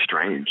was very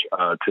strange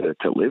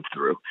to live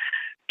through,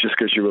 just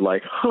because you were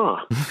like,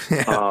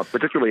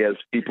 particularly as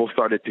people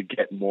started to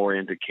get more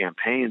into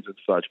campaigns and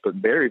such, but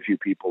very few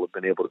people have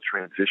been able to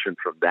transition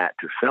from that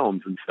to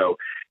films. And so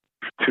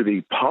to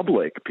the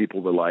public,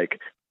 people were like,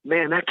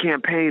 man, that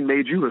campaign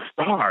made you a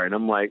star. And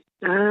I'm like,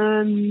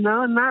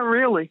 no, not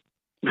really.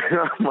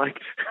 I'm like,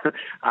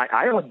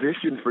 I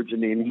auditioned for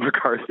Janine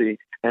McCarthy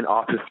and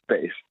Office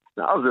Space.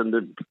 I was in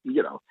the,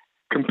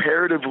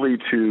 comparatively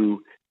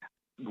to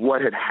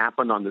what had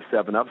happened on the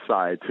 7-Up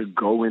side, to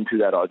go into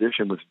that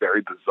audition was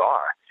very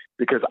bizarre,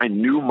 because I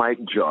knew Mike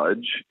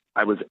Judge.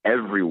 I was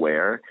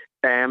everywhere.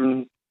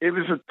 And it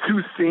was a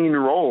 2-scene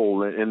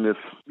role in this,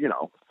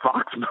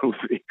 Fox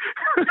movie.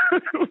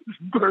 It was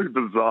very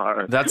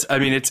bizarre. So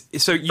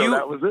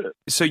that was it.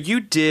 So you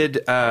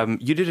did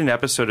an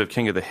episode of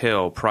King of the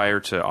Hill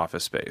prior to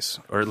Office Space,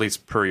 or at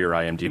least per your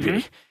IMDb.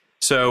 Mm-hmm.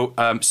 So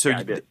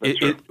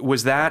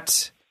was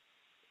that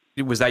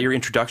your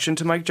introduction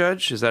to Mike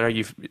Judge? Is that how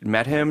you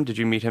met him? Did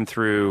you meet him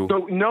through?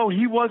 So no,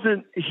 he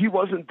wasn't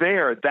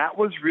there. That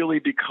was really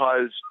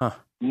because a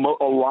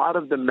lot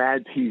of the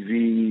Mad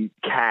TV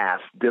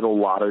cast did a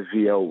lot of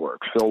VO work.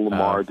 Phil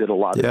Lamar did a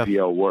lot of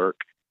VO work.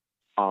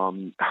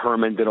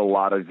 Herman did a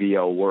lot of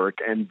VO work,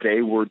 and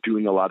they were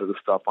doing a lot of the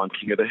stuff on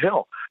King of the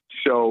Hill.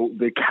 So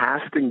the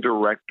casting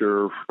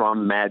director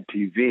from Mad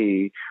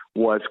TV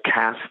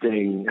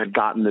had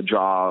gotten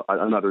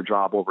another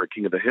job over at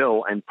King of the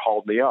Hill, and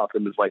called me up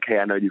and was like, "Hey,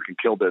 I know you can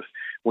kill this.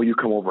 Will you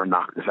come over and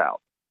knock this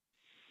out?"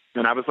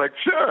 And I was like,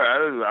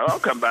 "Sure, I'll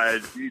come by,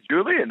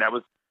 Julie." And it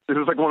was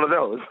like one of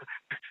those.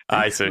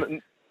 I see.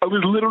 It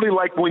was literally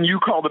like when you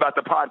called about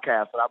the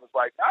podcast, and I was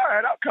like, "All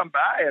right, I'll come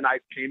by," and I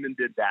came and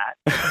did that.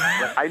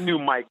 But I knew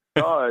Mike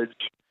Judge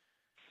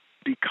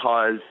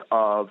because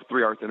of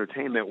 3 Arts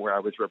Entertainment, where I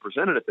was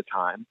represented at the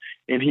time,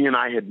 and he and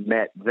I had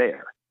met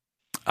there.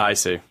 I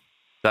see.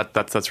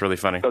 That's really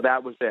funny. So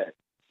that was it.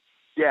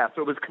 Yeah,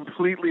 so it was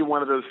completely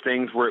one of those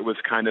things where it was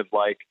kind of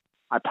like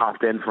I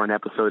popped in for an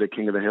episode of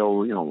King of the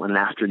Hill, an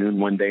afternoon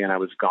one day, and I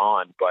was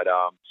gone. But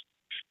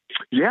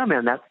yeah,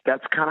 man,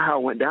 that's kind of how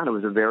it went down. It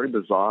was a very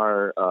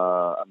bizarre,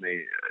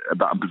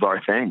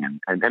 bizarre thing,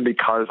 and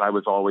because I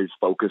was always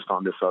focused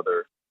on this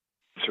other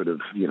sort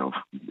of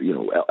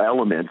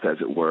elements,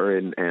 as it were,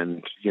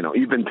 and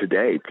even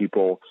today,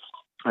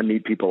 I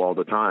meet people all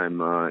the time,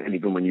 and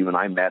even when you and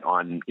I met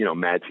on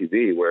Mad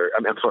TV,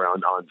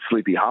 on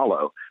Sleepy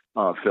Hollow,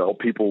 Phil,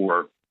 people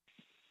were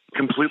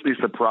completely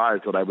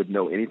surprised that I would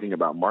know anything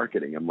about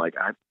marketing. I'm like,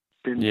 I've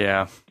been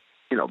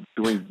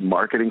doing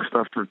marketing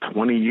stuff for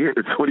 25 years.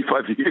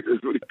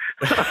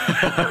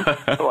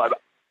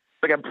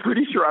 I'm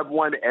pretty sure I've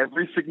won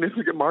every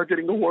significant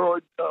marketing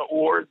award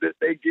that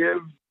they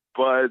give,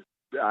 but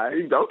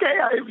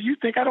if you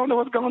think I don't know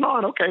what's going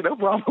on, okay, no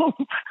problem.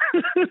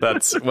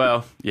 That's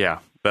yeah.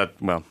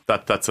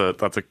 That's a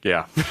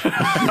yeah.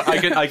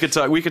 I could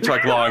talk. We could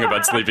talk long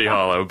about Sleepy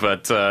Hollow,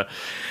 but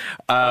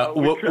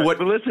what? But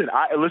listen.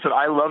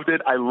 I loved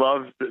it. I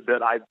loved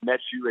that I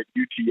met you at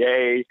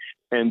UTA,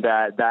 and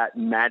that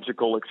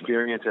magical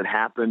experience had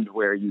happened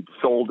where you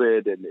sold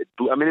it, and it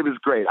was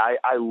great.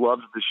 I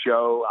loved the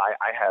show.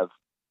 I have.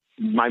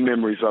 My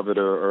memories of it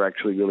are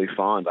actually really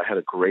fond. I had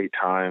a great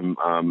time,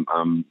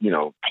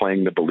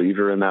 playing the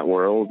believer in that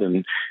world,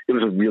 and it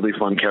was a really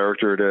fun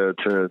character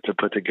to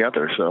put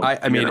together. So,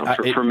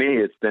 for me,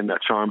 it's been a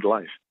charmed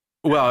life.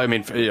 Well,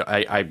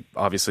 I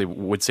obviously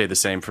would say the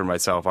same for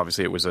myself.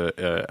 Obviously, it was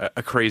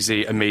a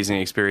crazy, amazing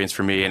experience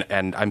for me,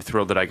 and I'm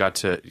thrilled that I got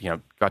to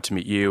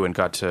meet you and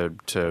got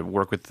to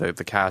work with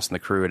the cast and the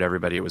crew and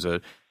everybody. It was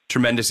a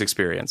tremendous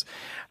experience.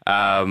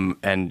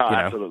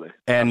 Absolutely.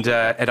 And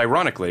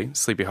ironically,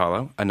 Sleepy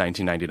Hollow, a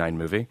 1999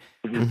 movie.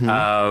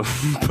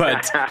 Mm-hmm.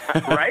 But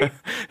right?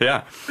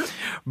 Yeah.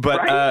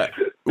 But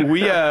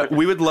right?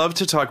 We would love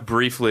to talk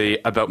briefly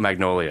about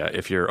Magnolia,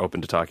 if you're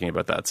open to talking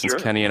about that, since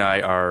Kenny and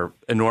I are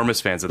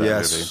enormous fans of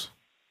that movie.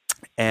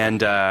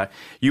 And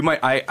you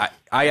might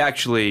I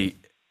actually,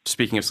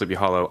 speaking of Sleepy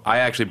Hollow, I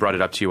actually brought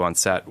it up to you on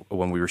set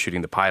when we were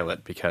shooting the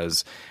pilot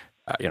because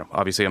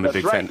obviously I'm a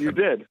big fan. You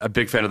did. A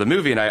big fan of the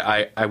movie, and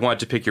I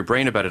wanted to pick your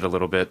brain about it a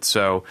little bit.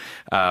 So,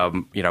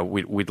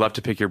 we'd love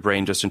to pick your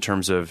brain just in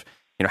terms of,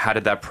 how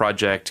did that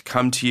project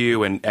come to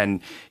you,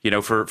 and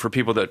for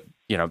people that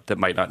that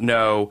might not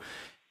know,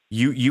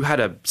 you had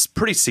a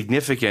pretty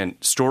significant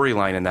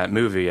storyline in that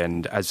movie,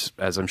 and as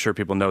I'm sure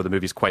people know, the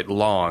movie's quite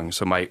long.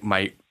 So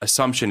my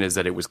assumption is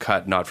that it was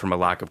cut not from a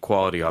lack of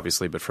quality,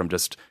 obviously, but from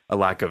just a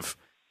lack of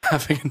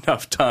having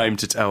enough time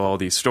to tell all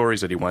these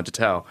stories that he wanted to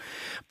tell.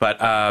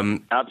 But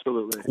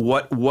absolutely,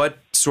 what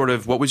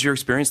was your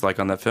experience like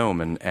on that film,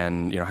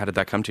 and how did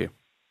that come to you?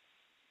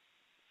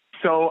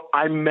 So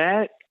I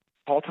met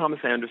Paul Thomas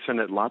Anderson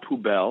at La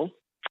Poubelle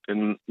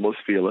in Los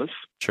Feliz.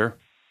 Sure.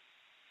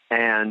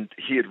 And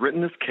he had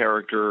written this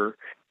character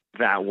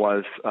that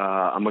was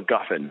a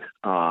MacGuffin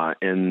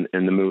in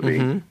the movie,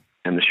 and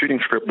the shooting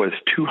script was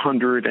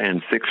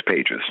 206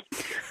 pages.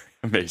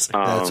 Amazing.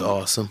 That's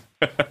awesome.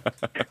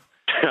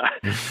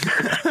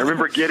 I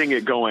remember getting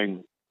it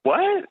going,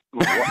 what?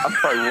 I'm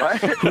sorry,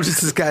 what? Who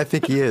does this guy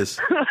think he is?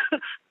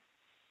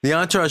 The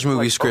Entourage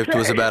movie script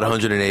was about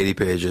 180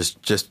 pages,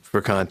 just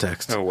for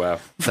context. Oh, wow.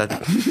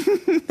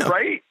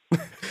 Right?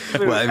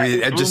 Well,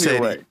 I'm just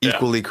saying,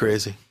 equally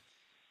crazy.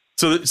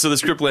 So the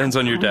script lands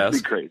on your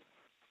desk? Crazy.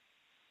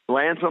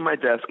 Lands on my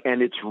desk,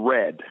 and it's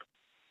red.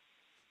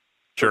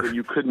 Sure. So that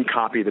you couldn't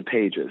copy the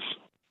pages.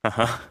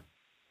 Uh-huh.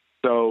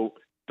 So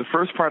the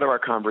first part of our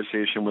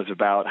conversation was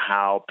about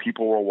how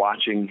people were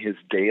watching his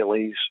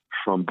dailies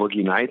from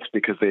Boogie Nights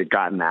because they had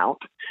gotten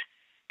out,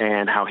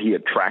 and how he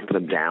had tracked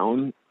them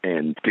down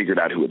and figured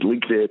out who had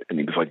leaked it. And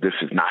he was like, this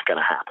is not going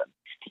to happen.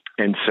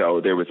 And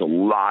so there was a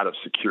lot of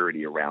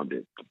security around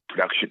it. The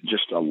production,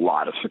 just a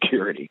lot of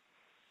security.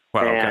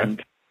 Wow,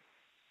 and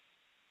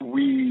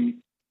we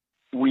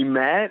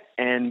met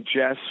and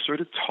just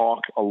sort of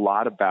talked a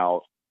lot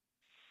about,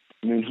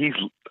 he's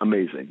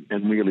amazing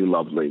and really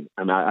lovely.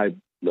 And a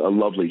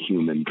lovely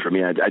human for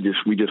me.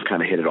 We just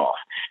kind of hit it off.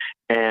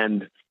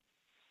 And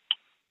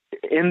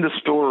in the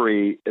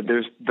story,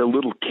 there's the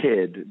little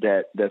kid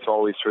that's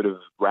always sort of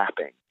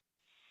rapping.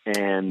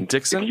 And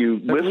Dixon? If you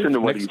listen to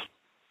what he's...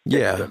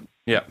 Yeah.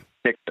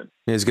 Dixon.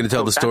 He's going to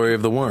tell the story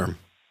of the worm.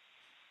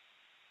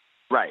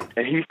 Right.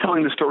 And he's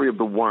telling the story of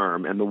the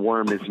worm, and the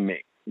worm is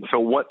me. So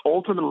what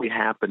ultimately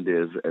happened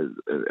is, as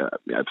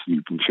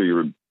I'm sure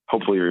you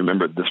hopefully you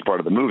remember this part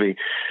of the movie.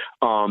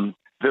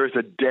 There's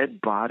a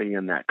dead body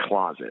in that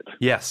closet.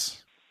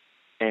 Yes.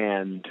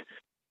 And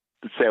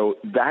so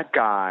that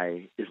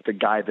guy is the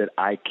guy that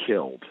I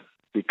killed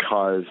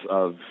because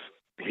of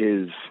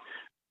his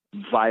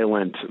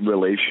violent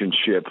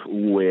relationship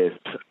with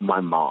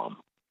my mom.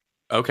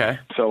 Okay.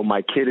 So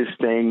my kid is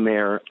staying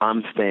there.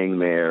 I'm staying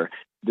there.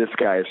 This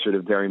guy is sort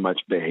of very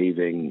much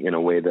behaving in a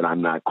way that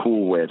I'm not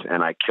cool with,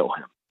 and I kill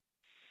him.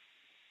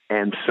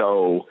 And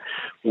so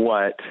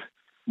what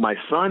my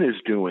son is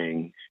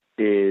doing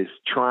is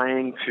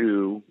trying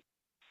to,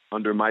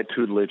 under my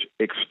tutelage,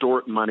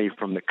 extort money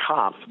from the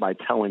cops by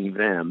telling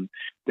them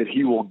that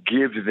he will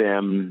give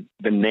them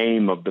the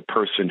name of the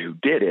person who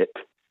did it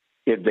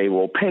if they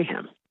will pay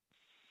him.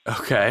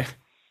 Okay.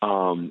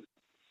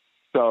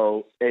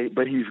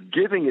 But he's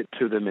giving it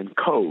to them in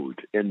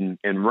code, in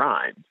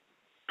rhyme,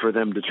 for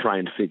them to try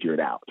and figure it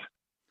out.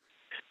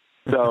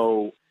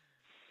 So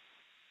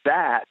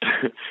that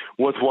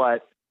was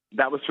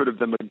sort of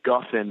the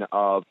MacGuffin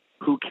of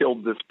who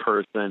killed this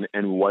person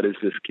and what is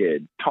this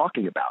kid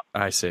talking about.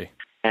 I see.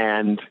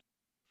 And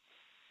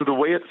so the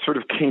way it sort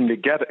of came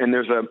together, and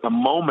there's a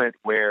moment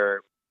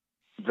where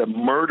the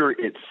murder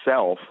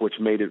itself, which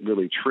made it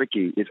really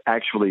tricky, is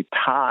actually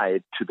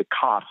tied to the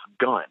cop's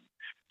gun.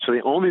 So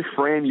the only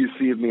frame you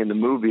see of me in the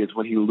movie is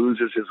when he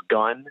loses his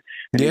gun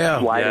and he's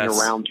sliding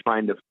around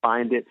trying to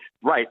find it.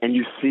 Right. And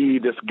you see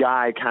this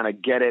guy kind of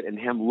get it and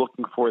him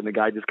looking for it, and the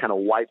guy just kind of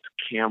wipes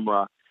the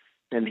camera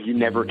and he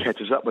never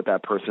catches up with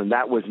that person.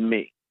 That was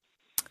me.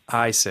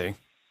 I see.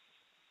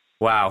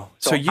 Wow.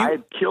 So I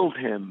had killed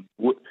him.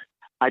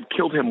 I'd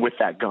killed him with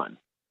that gun.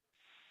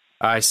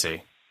 I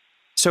see.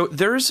 So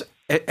there's,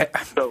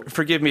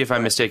 forgive me if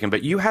I'm mistaken,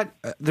 but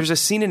there's a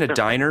scene in a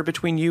diner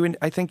between you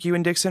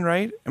and Dixon,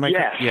 right?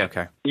 Yes. Yeah.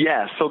 Okay.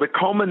 Yeah. So the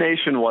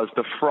culmination was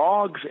the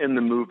frogs in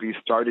the movie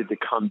started to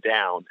come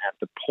down at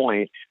the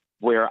point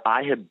where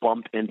I had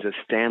bumped into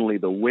Stanley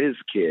the Whiz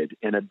Kid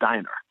in a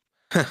diner.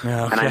 Okay.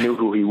 And I knew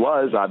who he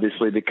was,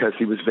 obviously, because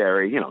he was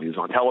he was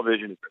on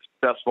television, he was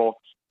very successful.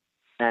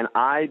 And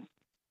I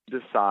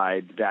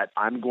decide that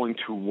I'm going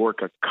to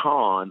work a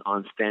con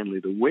on Stanley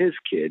the Whiz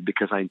Kid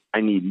because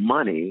I need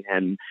money,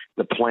 and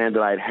the plan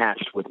that I had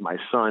hatched with my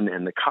son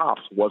and the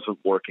cops wasn't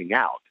working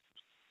out.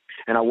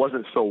 And I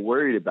wasn't so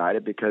worried about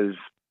it because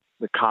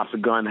the cop's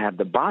gun had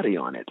the body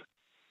on it.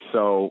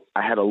 So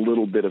I had a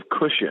little bit of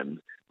cushion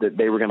that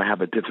they were going to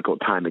have a difficult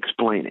time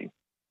explaining.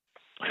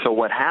 So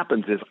what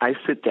happens is I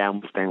sit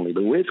down with Stanley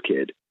the Whiz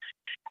Kid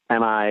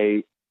and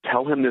I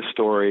tell him this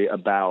story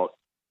about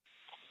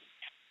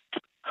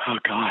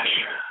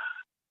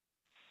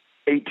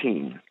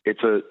 18.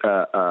 It's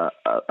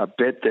a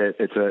bit that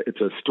it's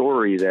a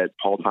story that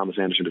Paul Thomas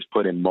Anderson has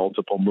put in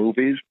multiple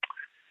movies,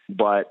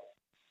 but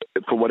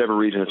for whatever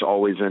reason, it's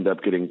always ended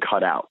up getting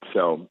cut out.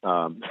 So,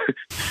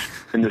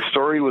 and the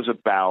story was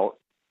about.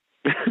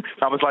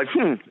 I was like,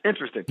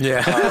 interesting.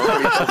 Yeah.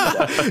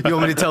 You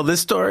want me to tell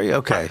this story?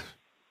 Okay.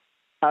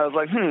 I was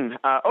like,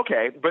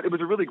 okay. But it was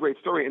a really great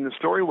story, and the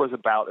story was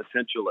about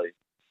essentially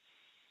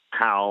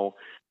how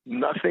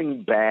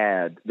nothing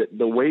bad, that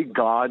the way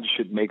God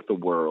should make the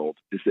world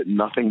is that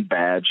nothing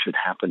bad should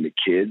happen to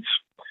kids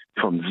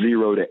from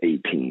 0 to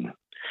 18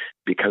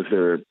 because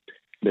they're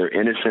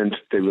innocent.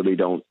 They really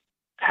don't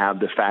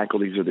have the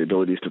faculties or the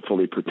abilities to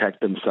fully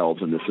protect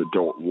themselves in this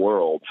adult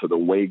world. So the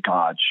way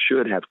God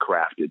should have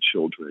crafted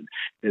children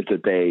is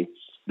that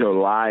their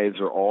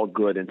lives are all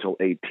good until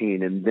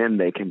 18, and then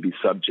they can be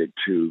subject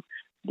to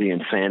the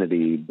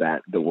insanity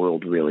that the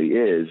world really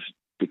is,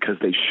 because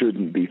they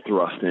shouldn't be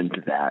thrust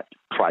into that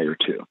prior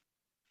to.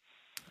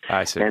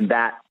 I see. And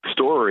that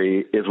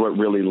story is what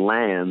really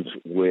lands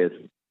with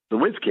the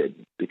Whiz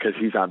Kid, because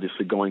he's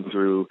obviously going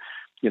through,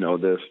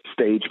 the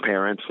stage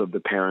parents of the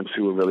parents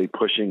who are really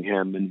pushing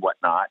him and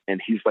whatnot.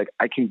 And he's like,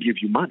 I can give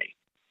you money.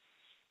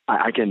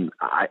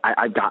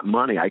 I've got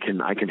money. I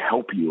can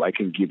help you. I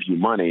can give you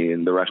money.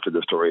 And the rest of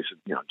the story is,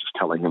 just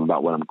telling him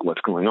about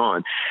what's going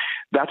on.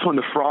 That's when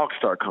the frogs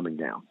start coming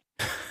down.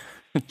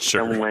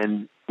 Sure. And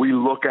when we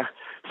look at,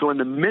 so in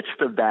the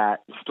midst of that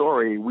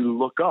story, we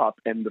look up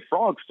and the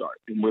frogs start,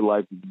 and we're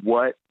like,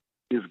 what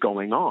is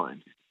going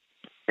on?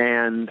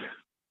 And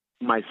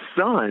my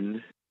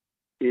son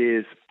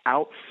is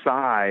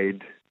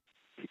outside.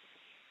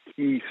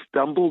 He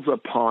stumbles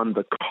upon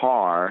the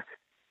car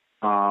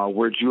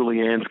where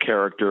Julianne's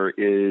character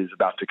is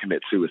about to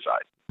commit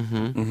suicide.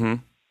 Mm-hmm.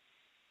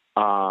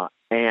 Mm-hmm.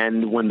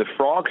 And when the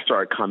frogs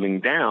start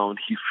coming down,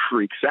 he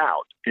freaks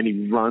out and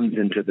he runs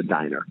into the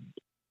diner.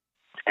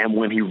 And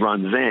when he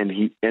runs in,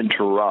 he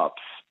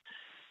interrupts,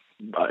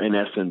 in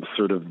essence,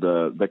 sort of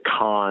the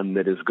con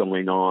that is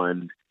going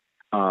on,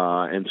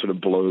 and sort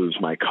of blows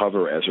my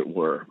cover, as it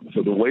were.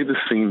 So the way the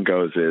scene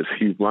goes is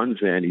he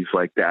runs in, he's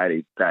like,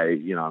 Daddy,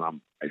 and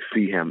I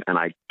see him, and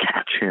I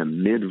catch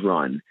him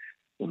mid-run.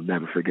 We'll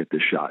never forget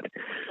this shot.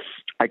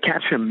 I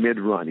catch him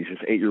mid-run. He's this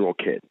 8-year-old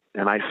kid,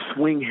 and I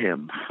swing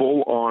him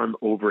full arm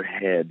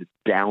overhead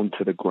down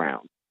to the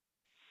ground.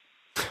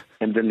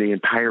 And then the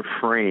entire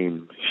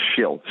frame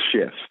shifts.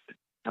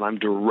 and I'm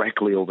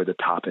directly over the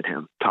top of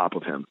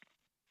him.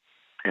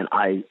 And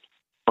I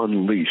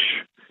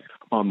unleash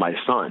on my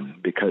son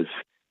because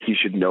he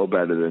should know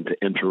better than to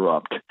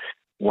interrupt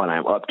what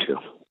I'm up to.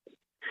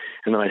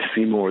 And then I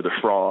see more of the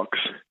frogs.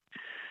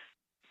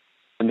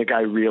 And the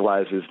guy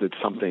realizes that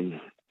something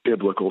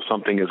biblical,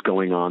 something is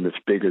going on that's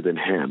bigger than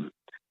him.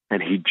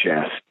 And he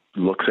just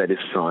looks at his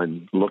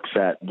son, looks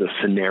at the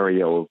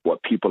scenario of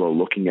what people are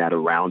looking at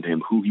around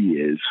him, who he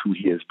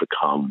has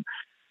become,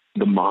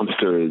 the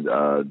monster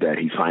that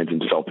he finds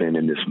himself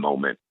in this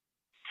moment.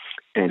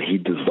 And he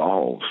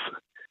dissolves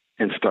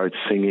and starts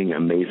singing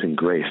Amazing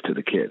Grace to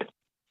the kid.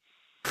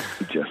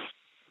 He just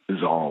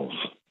dissolves.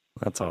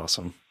 That's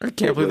awesome. I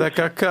can't believe that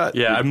got cut.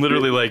 Yeah, I'm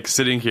literally like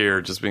sitting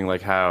here just being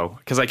like, how?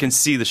 Because I can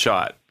see the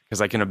shot,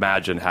 because I can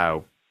imagine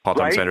how Paul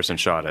Thomas Anderson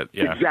shot it.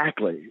 Yeah,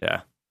 exactly.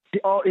 Yeah.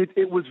 Oh,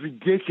 it was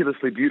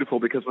ridiculously beautiful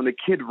because when the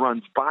kid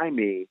runs by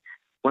me,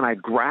 when I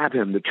grab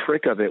him, the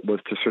trick of it was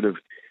to sort of,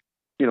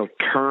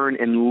 turn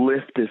and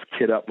lift this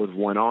kid up with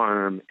one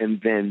arm, and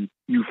then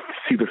you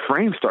see the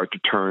frame start to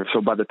turn. So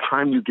by the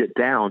time you get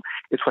down,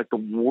 it's like the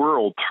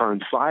world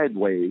turns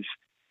sideways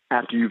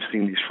after you've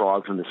seen these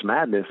frogs and this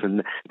madness,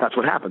 and that's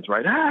what happens,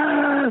 right?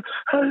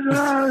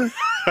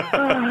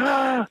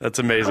 That's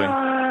amazing.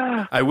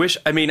 I wish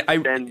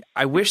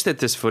that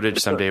this footage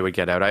someday would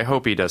get out. I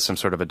hope he does some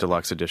sort of a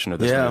deluxe edition of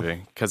this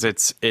movie, because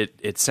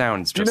it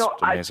sounds just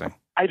amazing.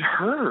 I'd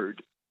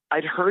heard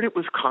it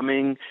was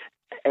coming.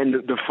 And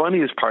the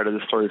funniest part of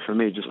the story for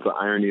me, just the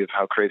irony of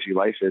how crazy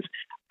life is,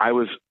 I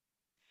was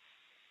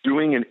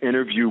doing an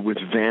interview with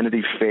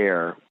Vanity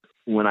Fair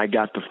when I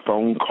got the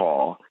phone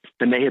call,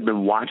 and they had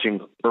been watching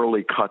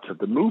early cuts of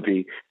the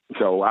movie.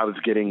 So I was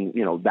getting,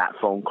 that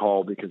phone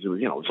call because it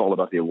was, it's all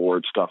about the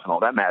award stuff and all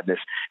that madness.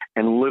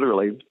 And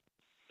literally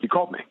he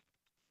called me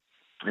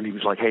and he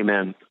was like, "Hey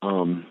man,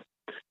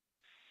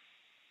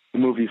 the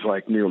movie's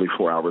like nearly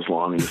 4 hours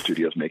long and the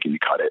studio's making me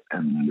cut it,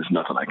 and there's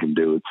nothing I can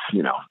do. It's,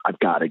 I've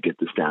got to get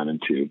this down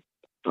into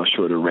a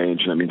shorter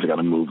range. And that means I got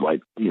to move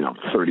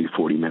 30,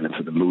 40 minutes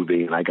of the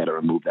movie, and I got to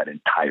remove that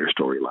entire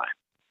storyline."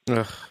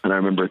 And I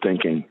remember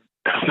thinking,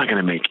 that's not going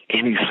to make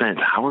any sense.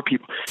 How are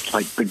people,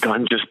 the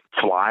gun just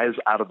flies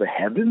out of the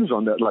heavens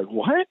on that?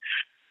 What?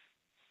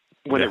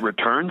 When it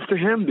returns to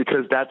him,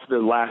 because that's the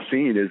last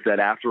scene, is that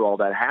after all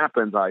that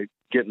happens, I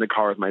get in the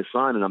car with my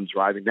son and I'm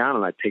driving down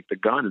and I take the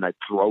gun and I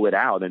throw it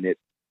out and it,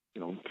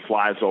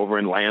 flies over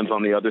and lands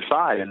on the other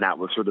side. And that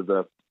was sort of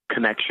the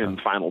connection,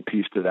 final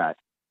piece to that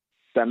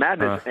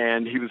madness.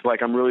 And he was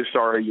like, "I'm really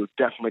sorry. You're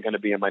definitely going to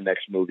be in my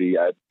next movie.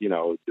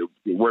 The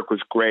work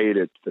was great.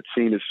 The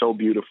scene is so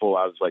beautiful."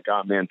 I was like,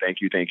 "Oh man, thank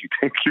you. And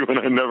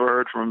I never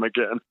heard from him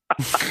again.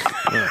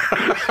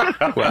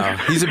 Wow.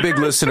 He's a big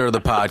listener of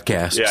the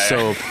podcast. Yeah,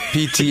 so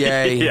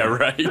PTA. Yeah,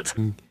 right.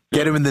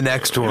 Get him in the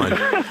next one.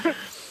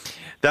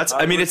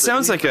 It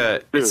sounds like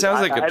a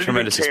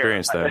tremendous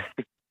experience though.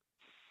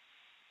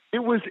 It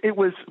was,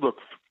 look,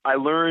 I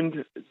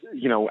learned,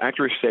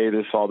 actors say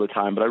this all the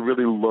time, but I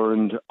really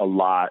learned a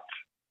lot.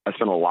 I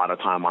spent a lot of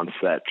time on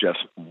set just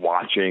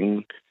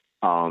watching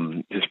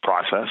his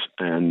process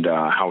and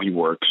how he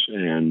works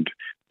and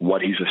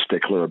what he's a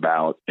stickler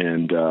about.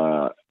 And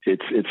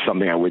it's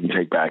something I wouldn't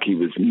take back. He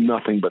was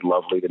nothing but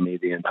lovely to me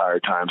the entire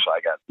time. So I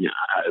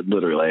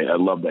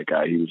love that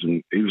guy. He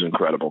was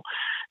incredible.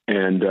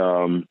 And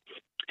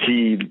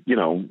he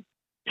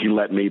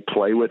let me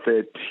play with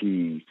it.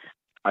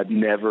 I've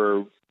never,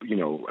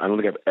 I don't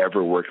think I've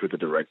ever worked with a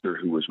director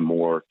who was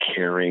more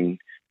caring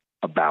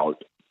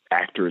about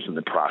actors in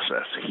the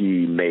process.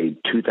 He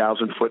made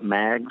 2,000-foot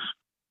mags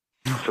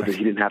so that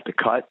he didn't have to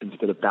cut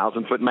instead of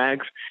 1,000-foot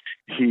mags.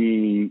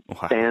 He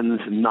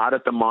stands not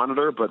at the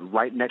monitor, but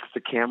right next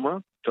to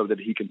camera so that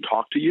he can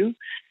talk to you.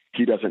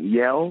 He doesn't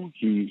yell.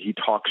 He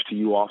talks to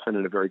you often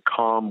in a very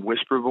calm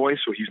whisper voice,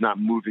 so he's not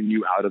moving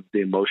you out of the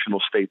emotional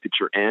state that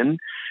you're in.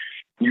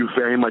 You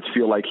very much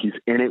feel like he's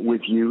in it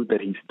with you,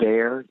 that he's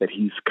there, that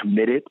he's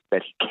committed,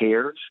 that he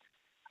cares.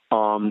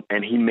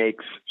 And he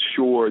makes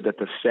sure that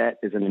the set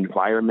is an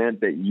environment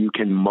that you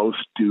can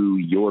most do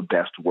your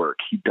best work.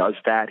 He does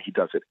that. He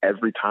does it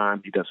every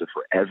time. He does it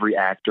for every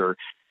actor.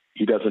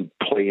 He doesn't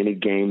play any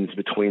games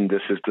between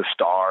this is the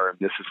star and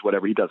this is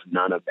whatever. He does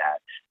none of that.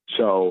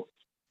 So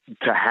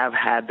to have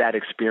had that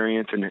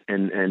experience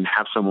and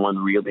have someone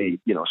really,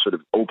 sort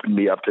of open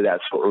me up to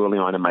that so early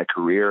on in my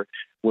career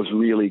was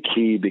really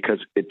key, because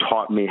it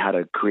taught me how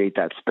to create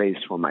that space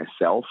for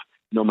myself,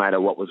 no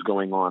matter what was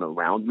going on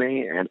around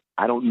me. And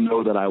I don't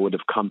know that I would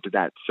have come to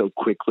that so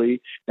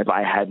quickly if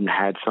I hadn't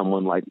had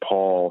someone like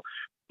Paul,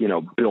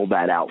 build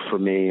that out for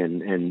me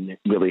and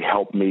really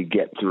help me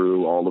get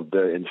through all of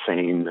the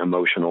insane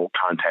emotional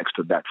context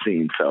of that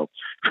scene. So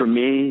for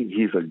me,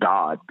 he's a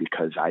god,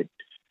 because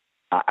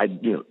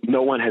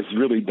no one has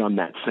really done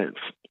that since.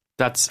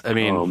 So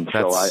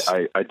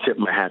I tip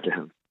my hat to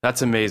him.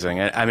 That's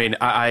amazing.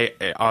 I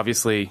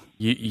obviously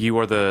you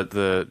are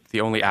the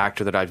only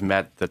actor that I've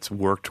met that's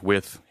worked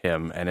with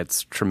him, and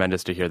it's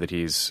tremendous to hear that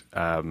he's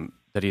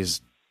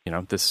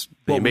the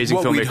amazing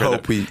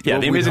filmmaker. The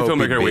amazing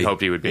filmmaker we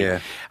hoped he would be. Yeah.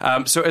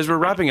 So as we're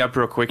wrapping up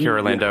real quick here,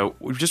 Orlando,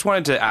 we just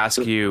wanted to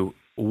ask you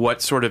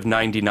what sort of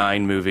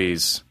 99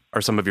 movies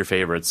are some of your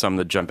favorites, some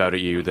that jump out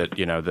at you that,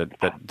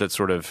 that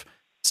sort of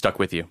stuck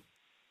with you.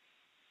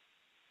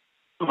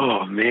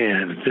 Oh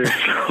man, there's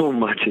so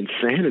much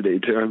insanity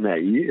during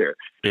that year.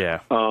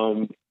 Yeah.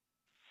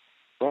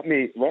 Let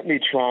me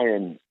try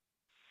and.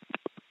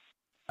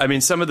 I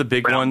mean, some of the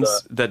big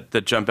ones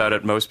that jump out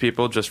at most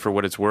people, just for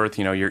what it's worth,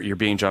 your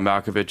Being John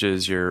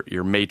Malkovich's,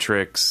 your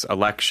Matrix,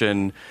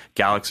 Election,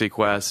 Galaxy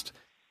Quest,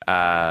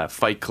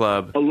 Fight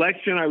Club.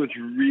 Election, I was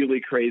really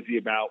crazy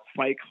about.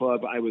 Fight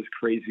Club, I was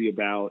crazy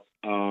about.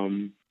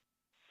 I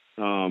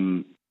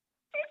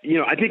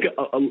think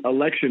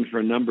Election for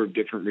a number of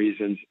different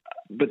reasons,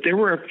 but there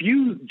were a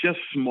few just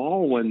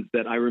small ones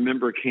that I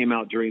remember came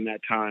out during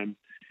that time.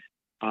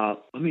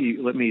 Let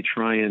me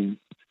try and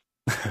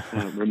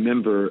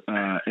remember,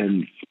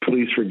 and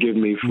please forgive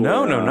me for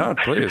no,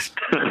 please.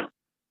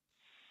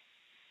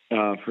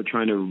 For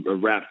trying to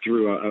wrap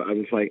through. I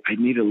was like, I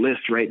need a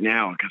list right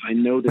now because I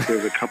know that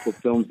there's a couple of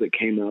films that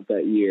came out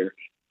that year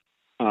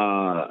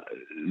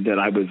that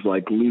I was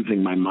like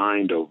losing my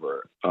mind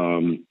over.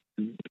 I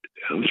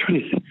was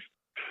trying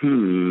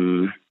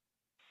to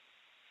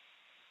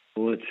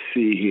let's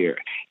see here.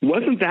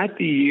 Wasn't that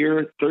the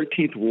year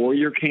 13th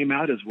Warrior came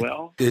out as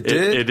well? It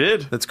did. It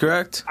did. That's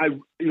correct.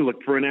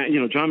 Look for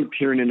John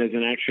McTiernan as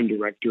an action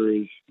director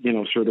is,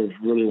 sort of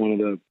really one of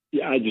the.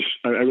 Yeah, I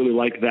really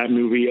like that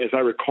movie. As I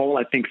recall,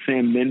 I think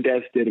Sam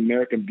Mendes did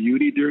American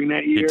Beauty during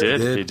that year.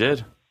 He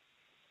did.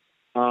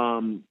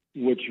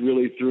 Which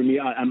really threw me.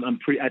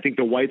 I think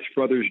the Weitz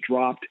brothers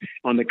dropped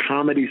on the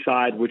comedy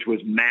side, which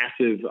was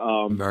massive.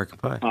 American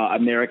Pie.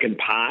 American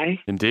Pie.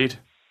 Indeed.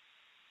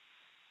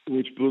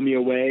 Which blew me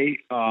away.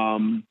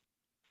 And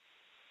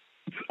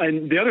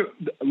the other,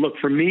 look,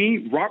 for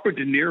me, Robert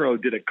De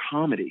Niro did a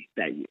comedy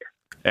that year.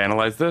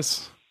 Analyze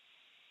This.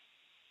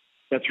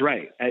 That's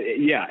right.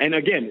 Yeah. And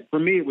again, for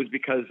me, it was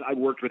because I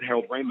worked with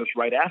Harold Ramis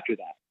right after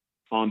that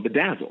on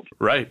Bedazzled.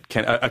 Right.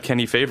 A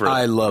Kenny favorite.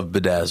 I love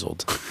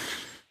Bedazzled.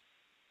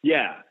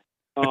 Yeah.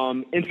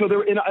 And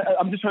so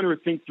I'm just trying to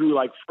think through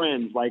like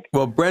Friends, like.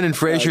 Well, Brendan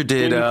Fraser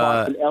did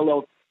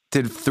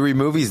 3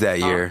 movies that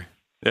year.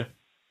 Yeah.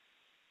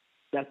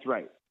 That's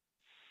right.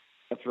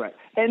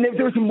 And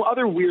there was some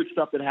other weird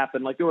stuff that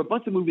happened. Like there were a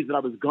bunch of movies that I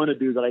was going to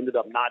do that I ended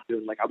up not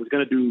doing. Like I was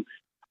going to do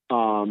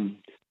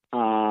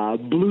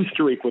Blue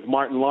Streak with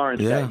Martin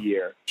Lawrence that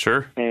year.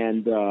 Sure.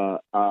 And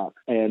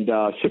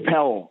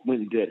Chappelle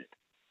went and did it.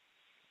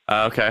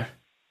 Okay.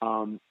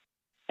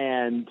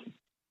 And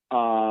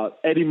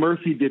Eddie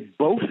Murphy did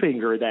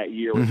Bowfinger that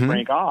year with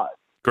Frank Oz.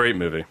 Great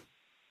movie.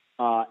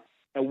 And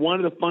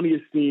one of the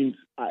funniest scenes,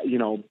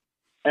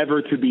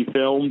 ever to be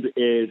filmed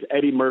is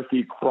Eddie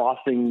Murphy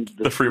crossing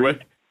the freeway,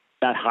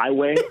 that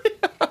highway.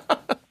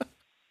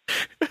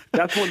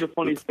 That's one of the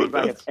funniest things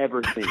I have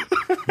ever seen.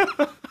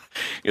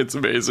 It's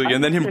amazing.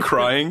 And then him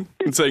crying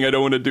and saying, I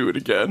don't want to do it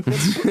again.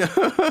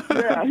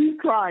 Yeah, he's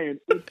crying.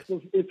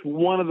 It's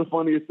one of the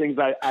funniest things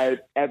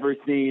I've ever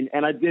seen.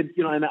 And I did,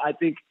 and I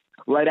think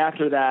right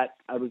after that,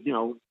 I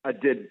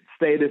did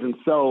Say It Isn't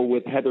So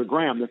with Heather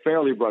Graham, the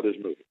Farrelly Brothers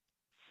movie.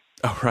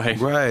 Oh, right.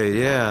 Right,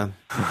 yeah.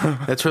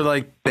 That's where,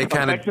 like, they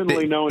kind of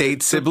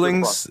date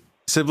siblings,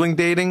 sibling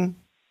dating.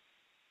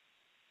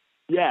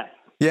 Yes.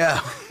 Yeah.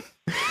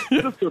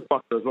 Sister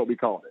fucker is what we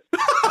call it.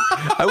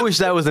 I wish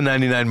that was a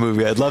 99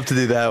 movie. I'd love to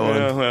do that one.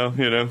 Yeah, well,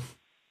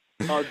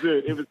 Oh,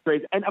 dude, it was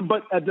crazy.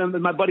 But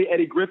my buddy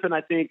Eddie Griffin, I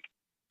think,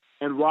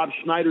 and Rob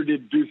Schneider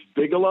did Deuce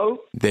Bigalow.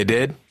 They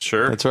did?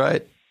 Sure. That's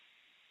right.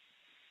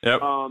 Yep.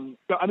 So,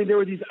 there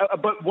were these,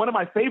 but one of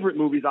my favorite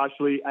movies,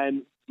 actually,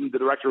 and the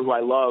director who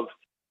I love,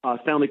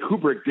 Stanley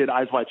Kubrick, did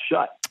Eyes Wide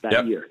Shut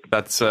that year.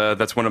 That's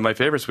one of my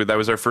favorites. That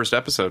was our first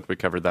episode. We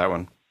covered that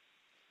one.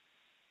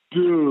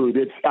 Dude,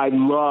 I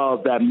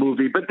love that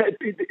movie. But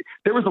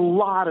there was a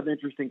lot of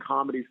interesting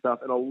comedy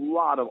stuff, and a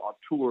lot of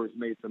auteurs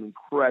made some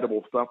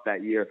incredible stuff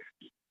that year.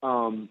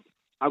 I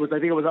think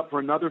I was up for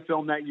another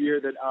film that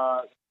year that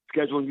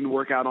scheduling didn't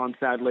work out on.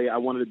 Sadly, I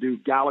wanted to do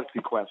Galaxy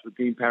Quest with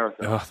Dean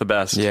Parisot. Oh, the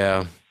best.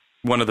 Yeah.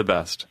 One of the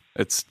best.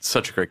 It's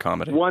such a great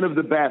comedy. One of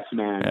the best,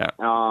 man. Yeah.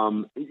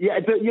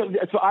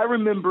 So I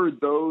remember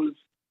a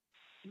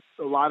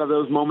lot of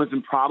those moments,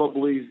 and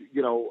probably,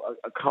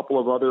 a couple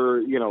of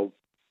other,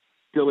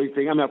 silly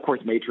things. I mean, of course,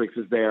 Matrix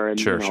is there, and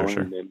sure.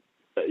 And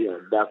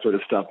that sort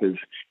of stuff is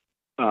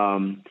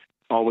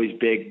always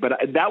big.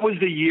 But that was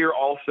the year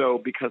also,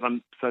 because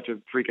I'm such a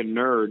freaking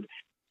nerd.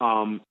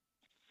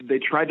 They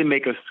tried to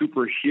make a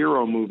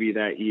superhero movie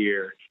that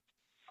year.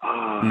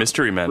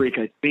 Mystery Men.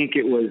 I think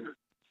it was.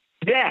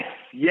 Yes.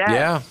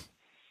 Yeah.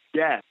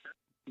 Yes.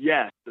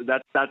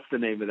 That's the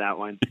name of that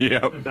one.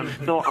 Yeah. I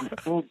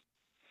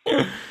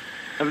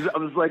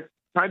was like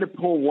trying to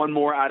pull one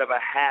more out of a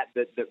hat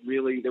that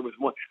really there was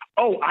one.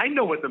 Oh, I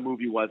know what the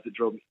movie was that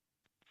drove me.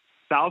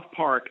 South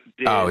Park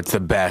did. Oh, it's the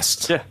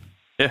best. Yeah.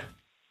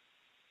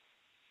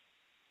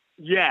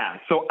 Yeah.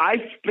 So I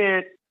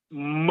spent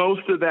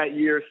most of that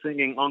year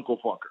singing Uncle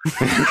Fucker.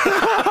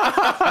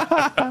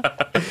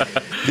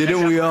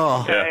 Didn't we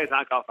all? Hey, it's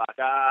Uncle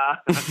Fucker.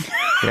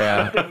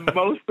 Yeah.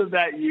 Most of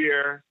that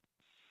year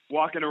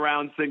walking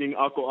around singing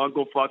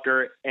Uncle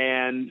Fucker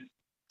and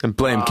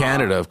Blame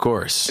Canada, of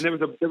course.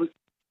 And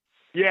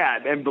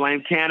and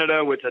Blame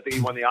Canada, which I think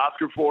he won the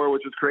Oscar for,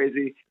 which was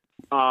crazy.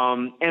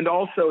 And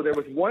also there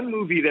was one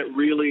movie that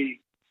really,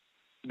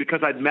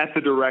 because I'd met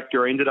the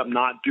director, I ended up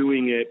not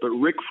doing it, but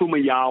Rick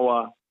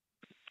Fumiyawa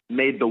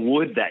made The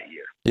Wood that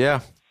year.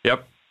 Yeah.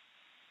 Yep.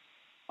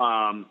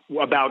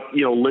 About,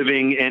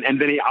 living,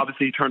 and then he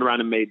obviously turned around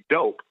and made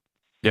Dope.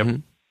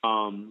 Yep.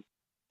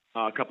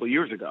 A couple of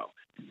years ago.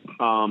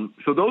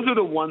 So those are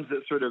the ones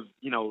that sort of,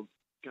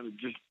 kind of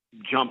just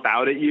jump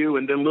out at you.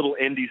 And then little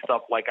indie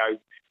stuff, like I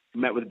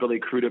met with Billy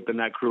Crudup and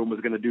that crew and was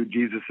going to do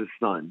Jesus'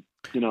 Son.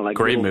 Like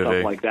great movie.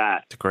 Stuff like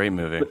that. It's a great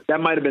movie. But that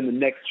might have been the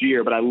next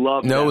year, but I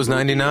love No, it was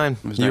 99.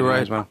 You're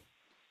right. Well.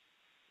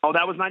 Oh,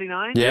 that was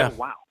 99? Yeah. Oh,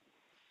 wow.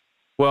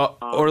 Well,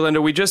 Orlando,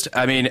 we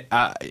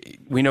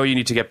know you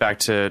need to get back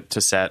to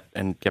set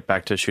and get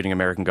back to shooting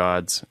American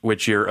Gods,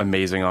 which you're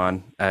amazing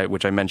on,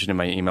 which I mentioned in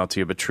my email to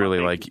you, but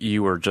truly,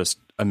 you were just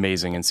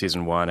amazing in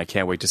season 1. I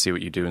can't wait to see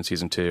what you do in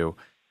season 2.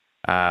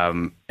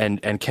 And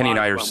Kenny and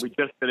I are... We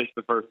just finished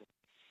the first one.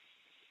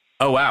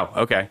 Oh, wow.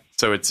 Okay.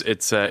 So it's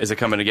is it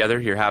coming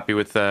together? You're happy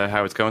with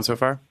how it's going so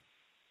far?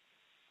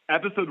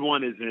 Episode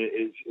 1 is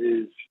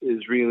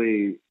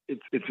really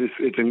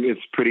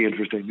it's pretty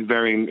interesting.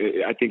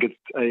 Very, I think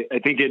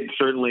it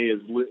certainly is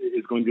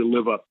going to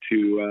live up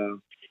to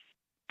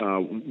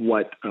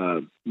what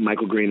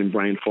Michael Green and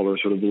Brian Fuller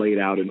sort of laid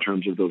out in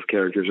terms of those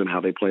characters and how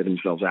they play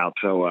themselves out.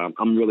 So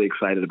I'm really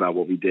excited about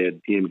what we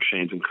did. Ian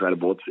McShane's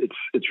incredible.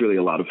 It's really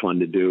a lot of fun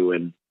to do,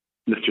 and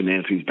Mr.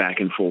 Nancy's back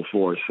in full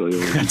force. So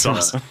that's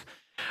awesome.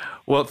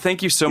 Well,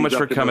 thank you so much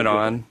for coming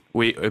on.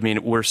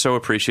 We're so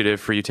appreciative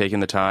for you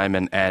taking the time,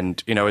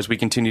 and as we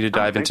continue to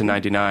dive into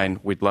 99,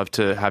 we'd love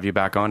to have you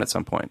back on at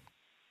some point.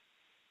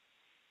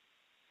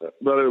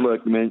 Brother,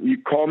 look, man,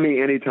 you call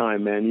me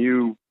anytime,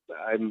 man.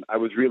 I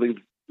was really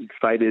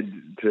excited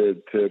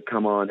to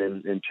come on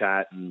and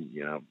chat, and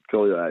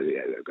Phil,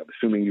 I'm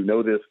assuming you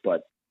know this,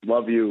 but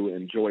love you,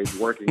 enjoyed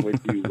working with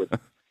you,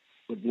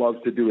 would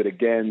love to do it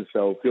again.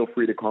 So feel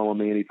free to call on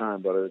me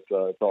anytime, brother.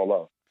 It's all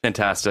love.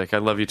 Fantastic. I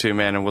love you too,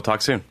 man, and we'll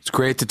talk soon. It's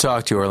great to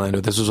talk to you,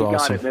 Orlando. This was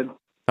awesome. Got it, man.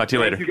 Talk to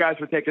you later. Thank you guys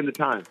for taking the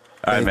time.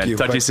 All right, man.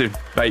 Talk to you soon.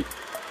 Bye.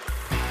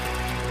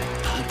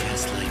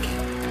 Podcast like it.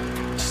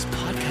 Just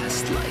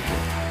podcast like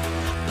it.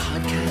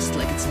 Podcast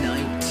like it's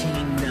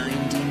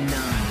 1999.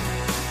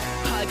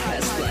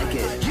 Podcast like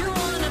it. You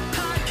want a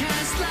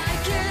podcast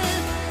like it?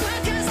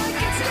 Podcast like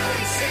it's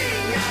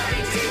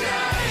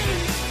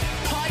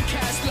 1999.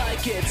 Podcast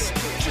like it.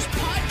 Just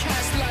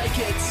podcast like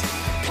it.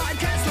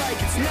 Podcast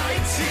like it's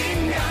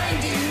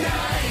 1999.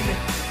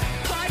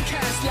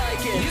 Podcast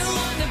like it. You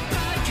want a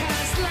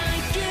podcast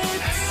like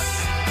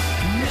it's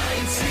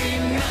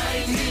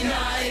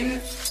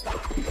 1999.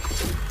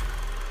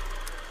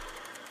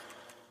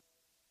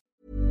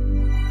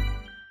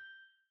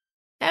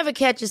 Ever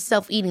catch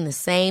yourself eating the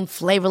same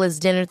flavorless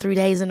dinner 3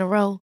 days in a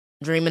row?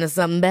 Dreaming of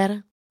something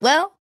better?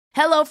 Well,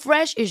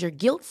 HelloFresh is your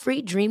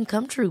guilt-free dream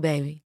come true,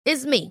 baby.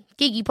 It's me,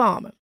 Keke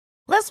Palmer.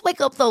 Let's wake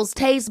up those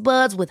taste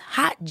buds with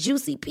hot,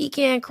 juicy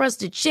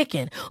pecan-crusted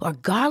chicken or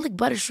garlic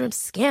butter shrimp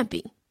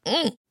scampi.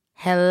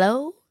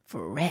 Hello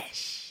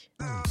Fresh.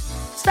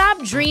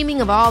 Stop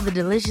dreaming of all the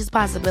delicious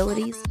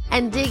possibilities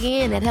and dig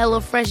in at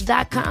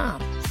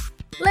HelloFresh.com.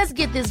 Let's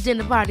get this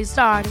dinner party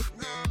started.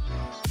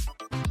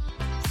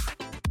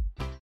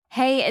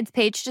 Hey, it's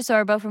Paige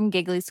DeSorbo from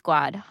Giggly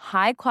Squad.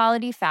 High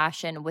quality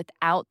fashion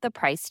without the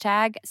price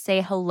tag.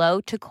 Say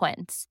hello to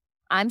Quince.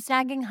 I'm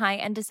snagging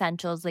high-end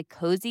essentials like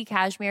cozy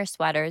cashmere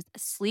sweaters,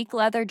 sleek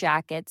leather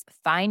jackets,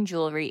 fine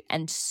jewelry,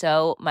 and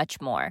so much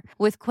more.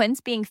 With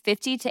Quince being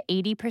 50 to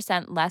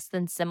 80% less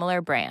than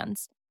similar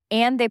brands.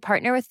 And they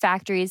partner with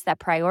factories that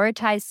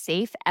prioritize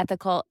safe,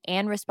 ethical,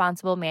 and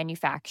responsible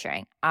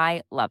manufacturing.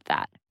 I love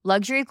that.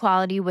 Luxury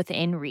quality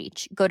within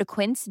reach. Go to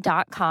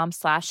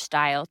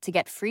quince.com/style to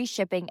get free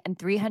shipping and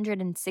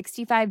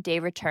 365-day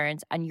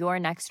returns on your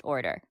next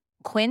order.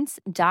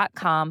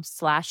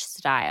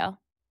 Quince.com/style.